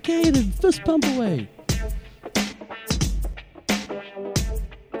 Snort cocaine and fist pump away.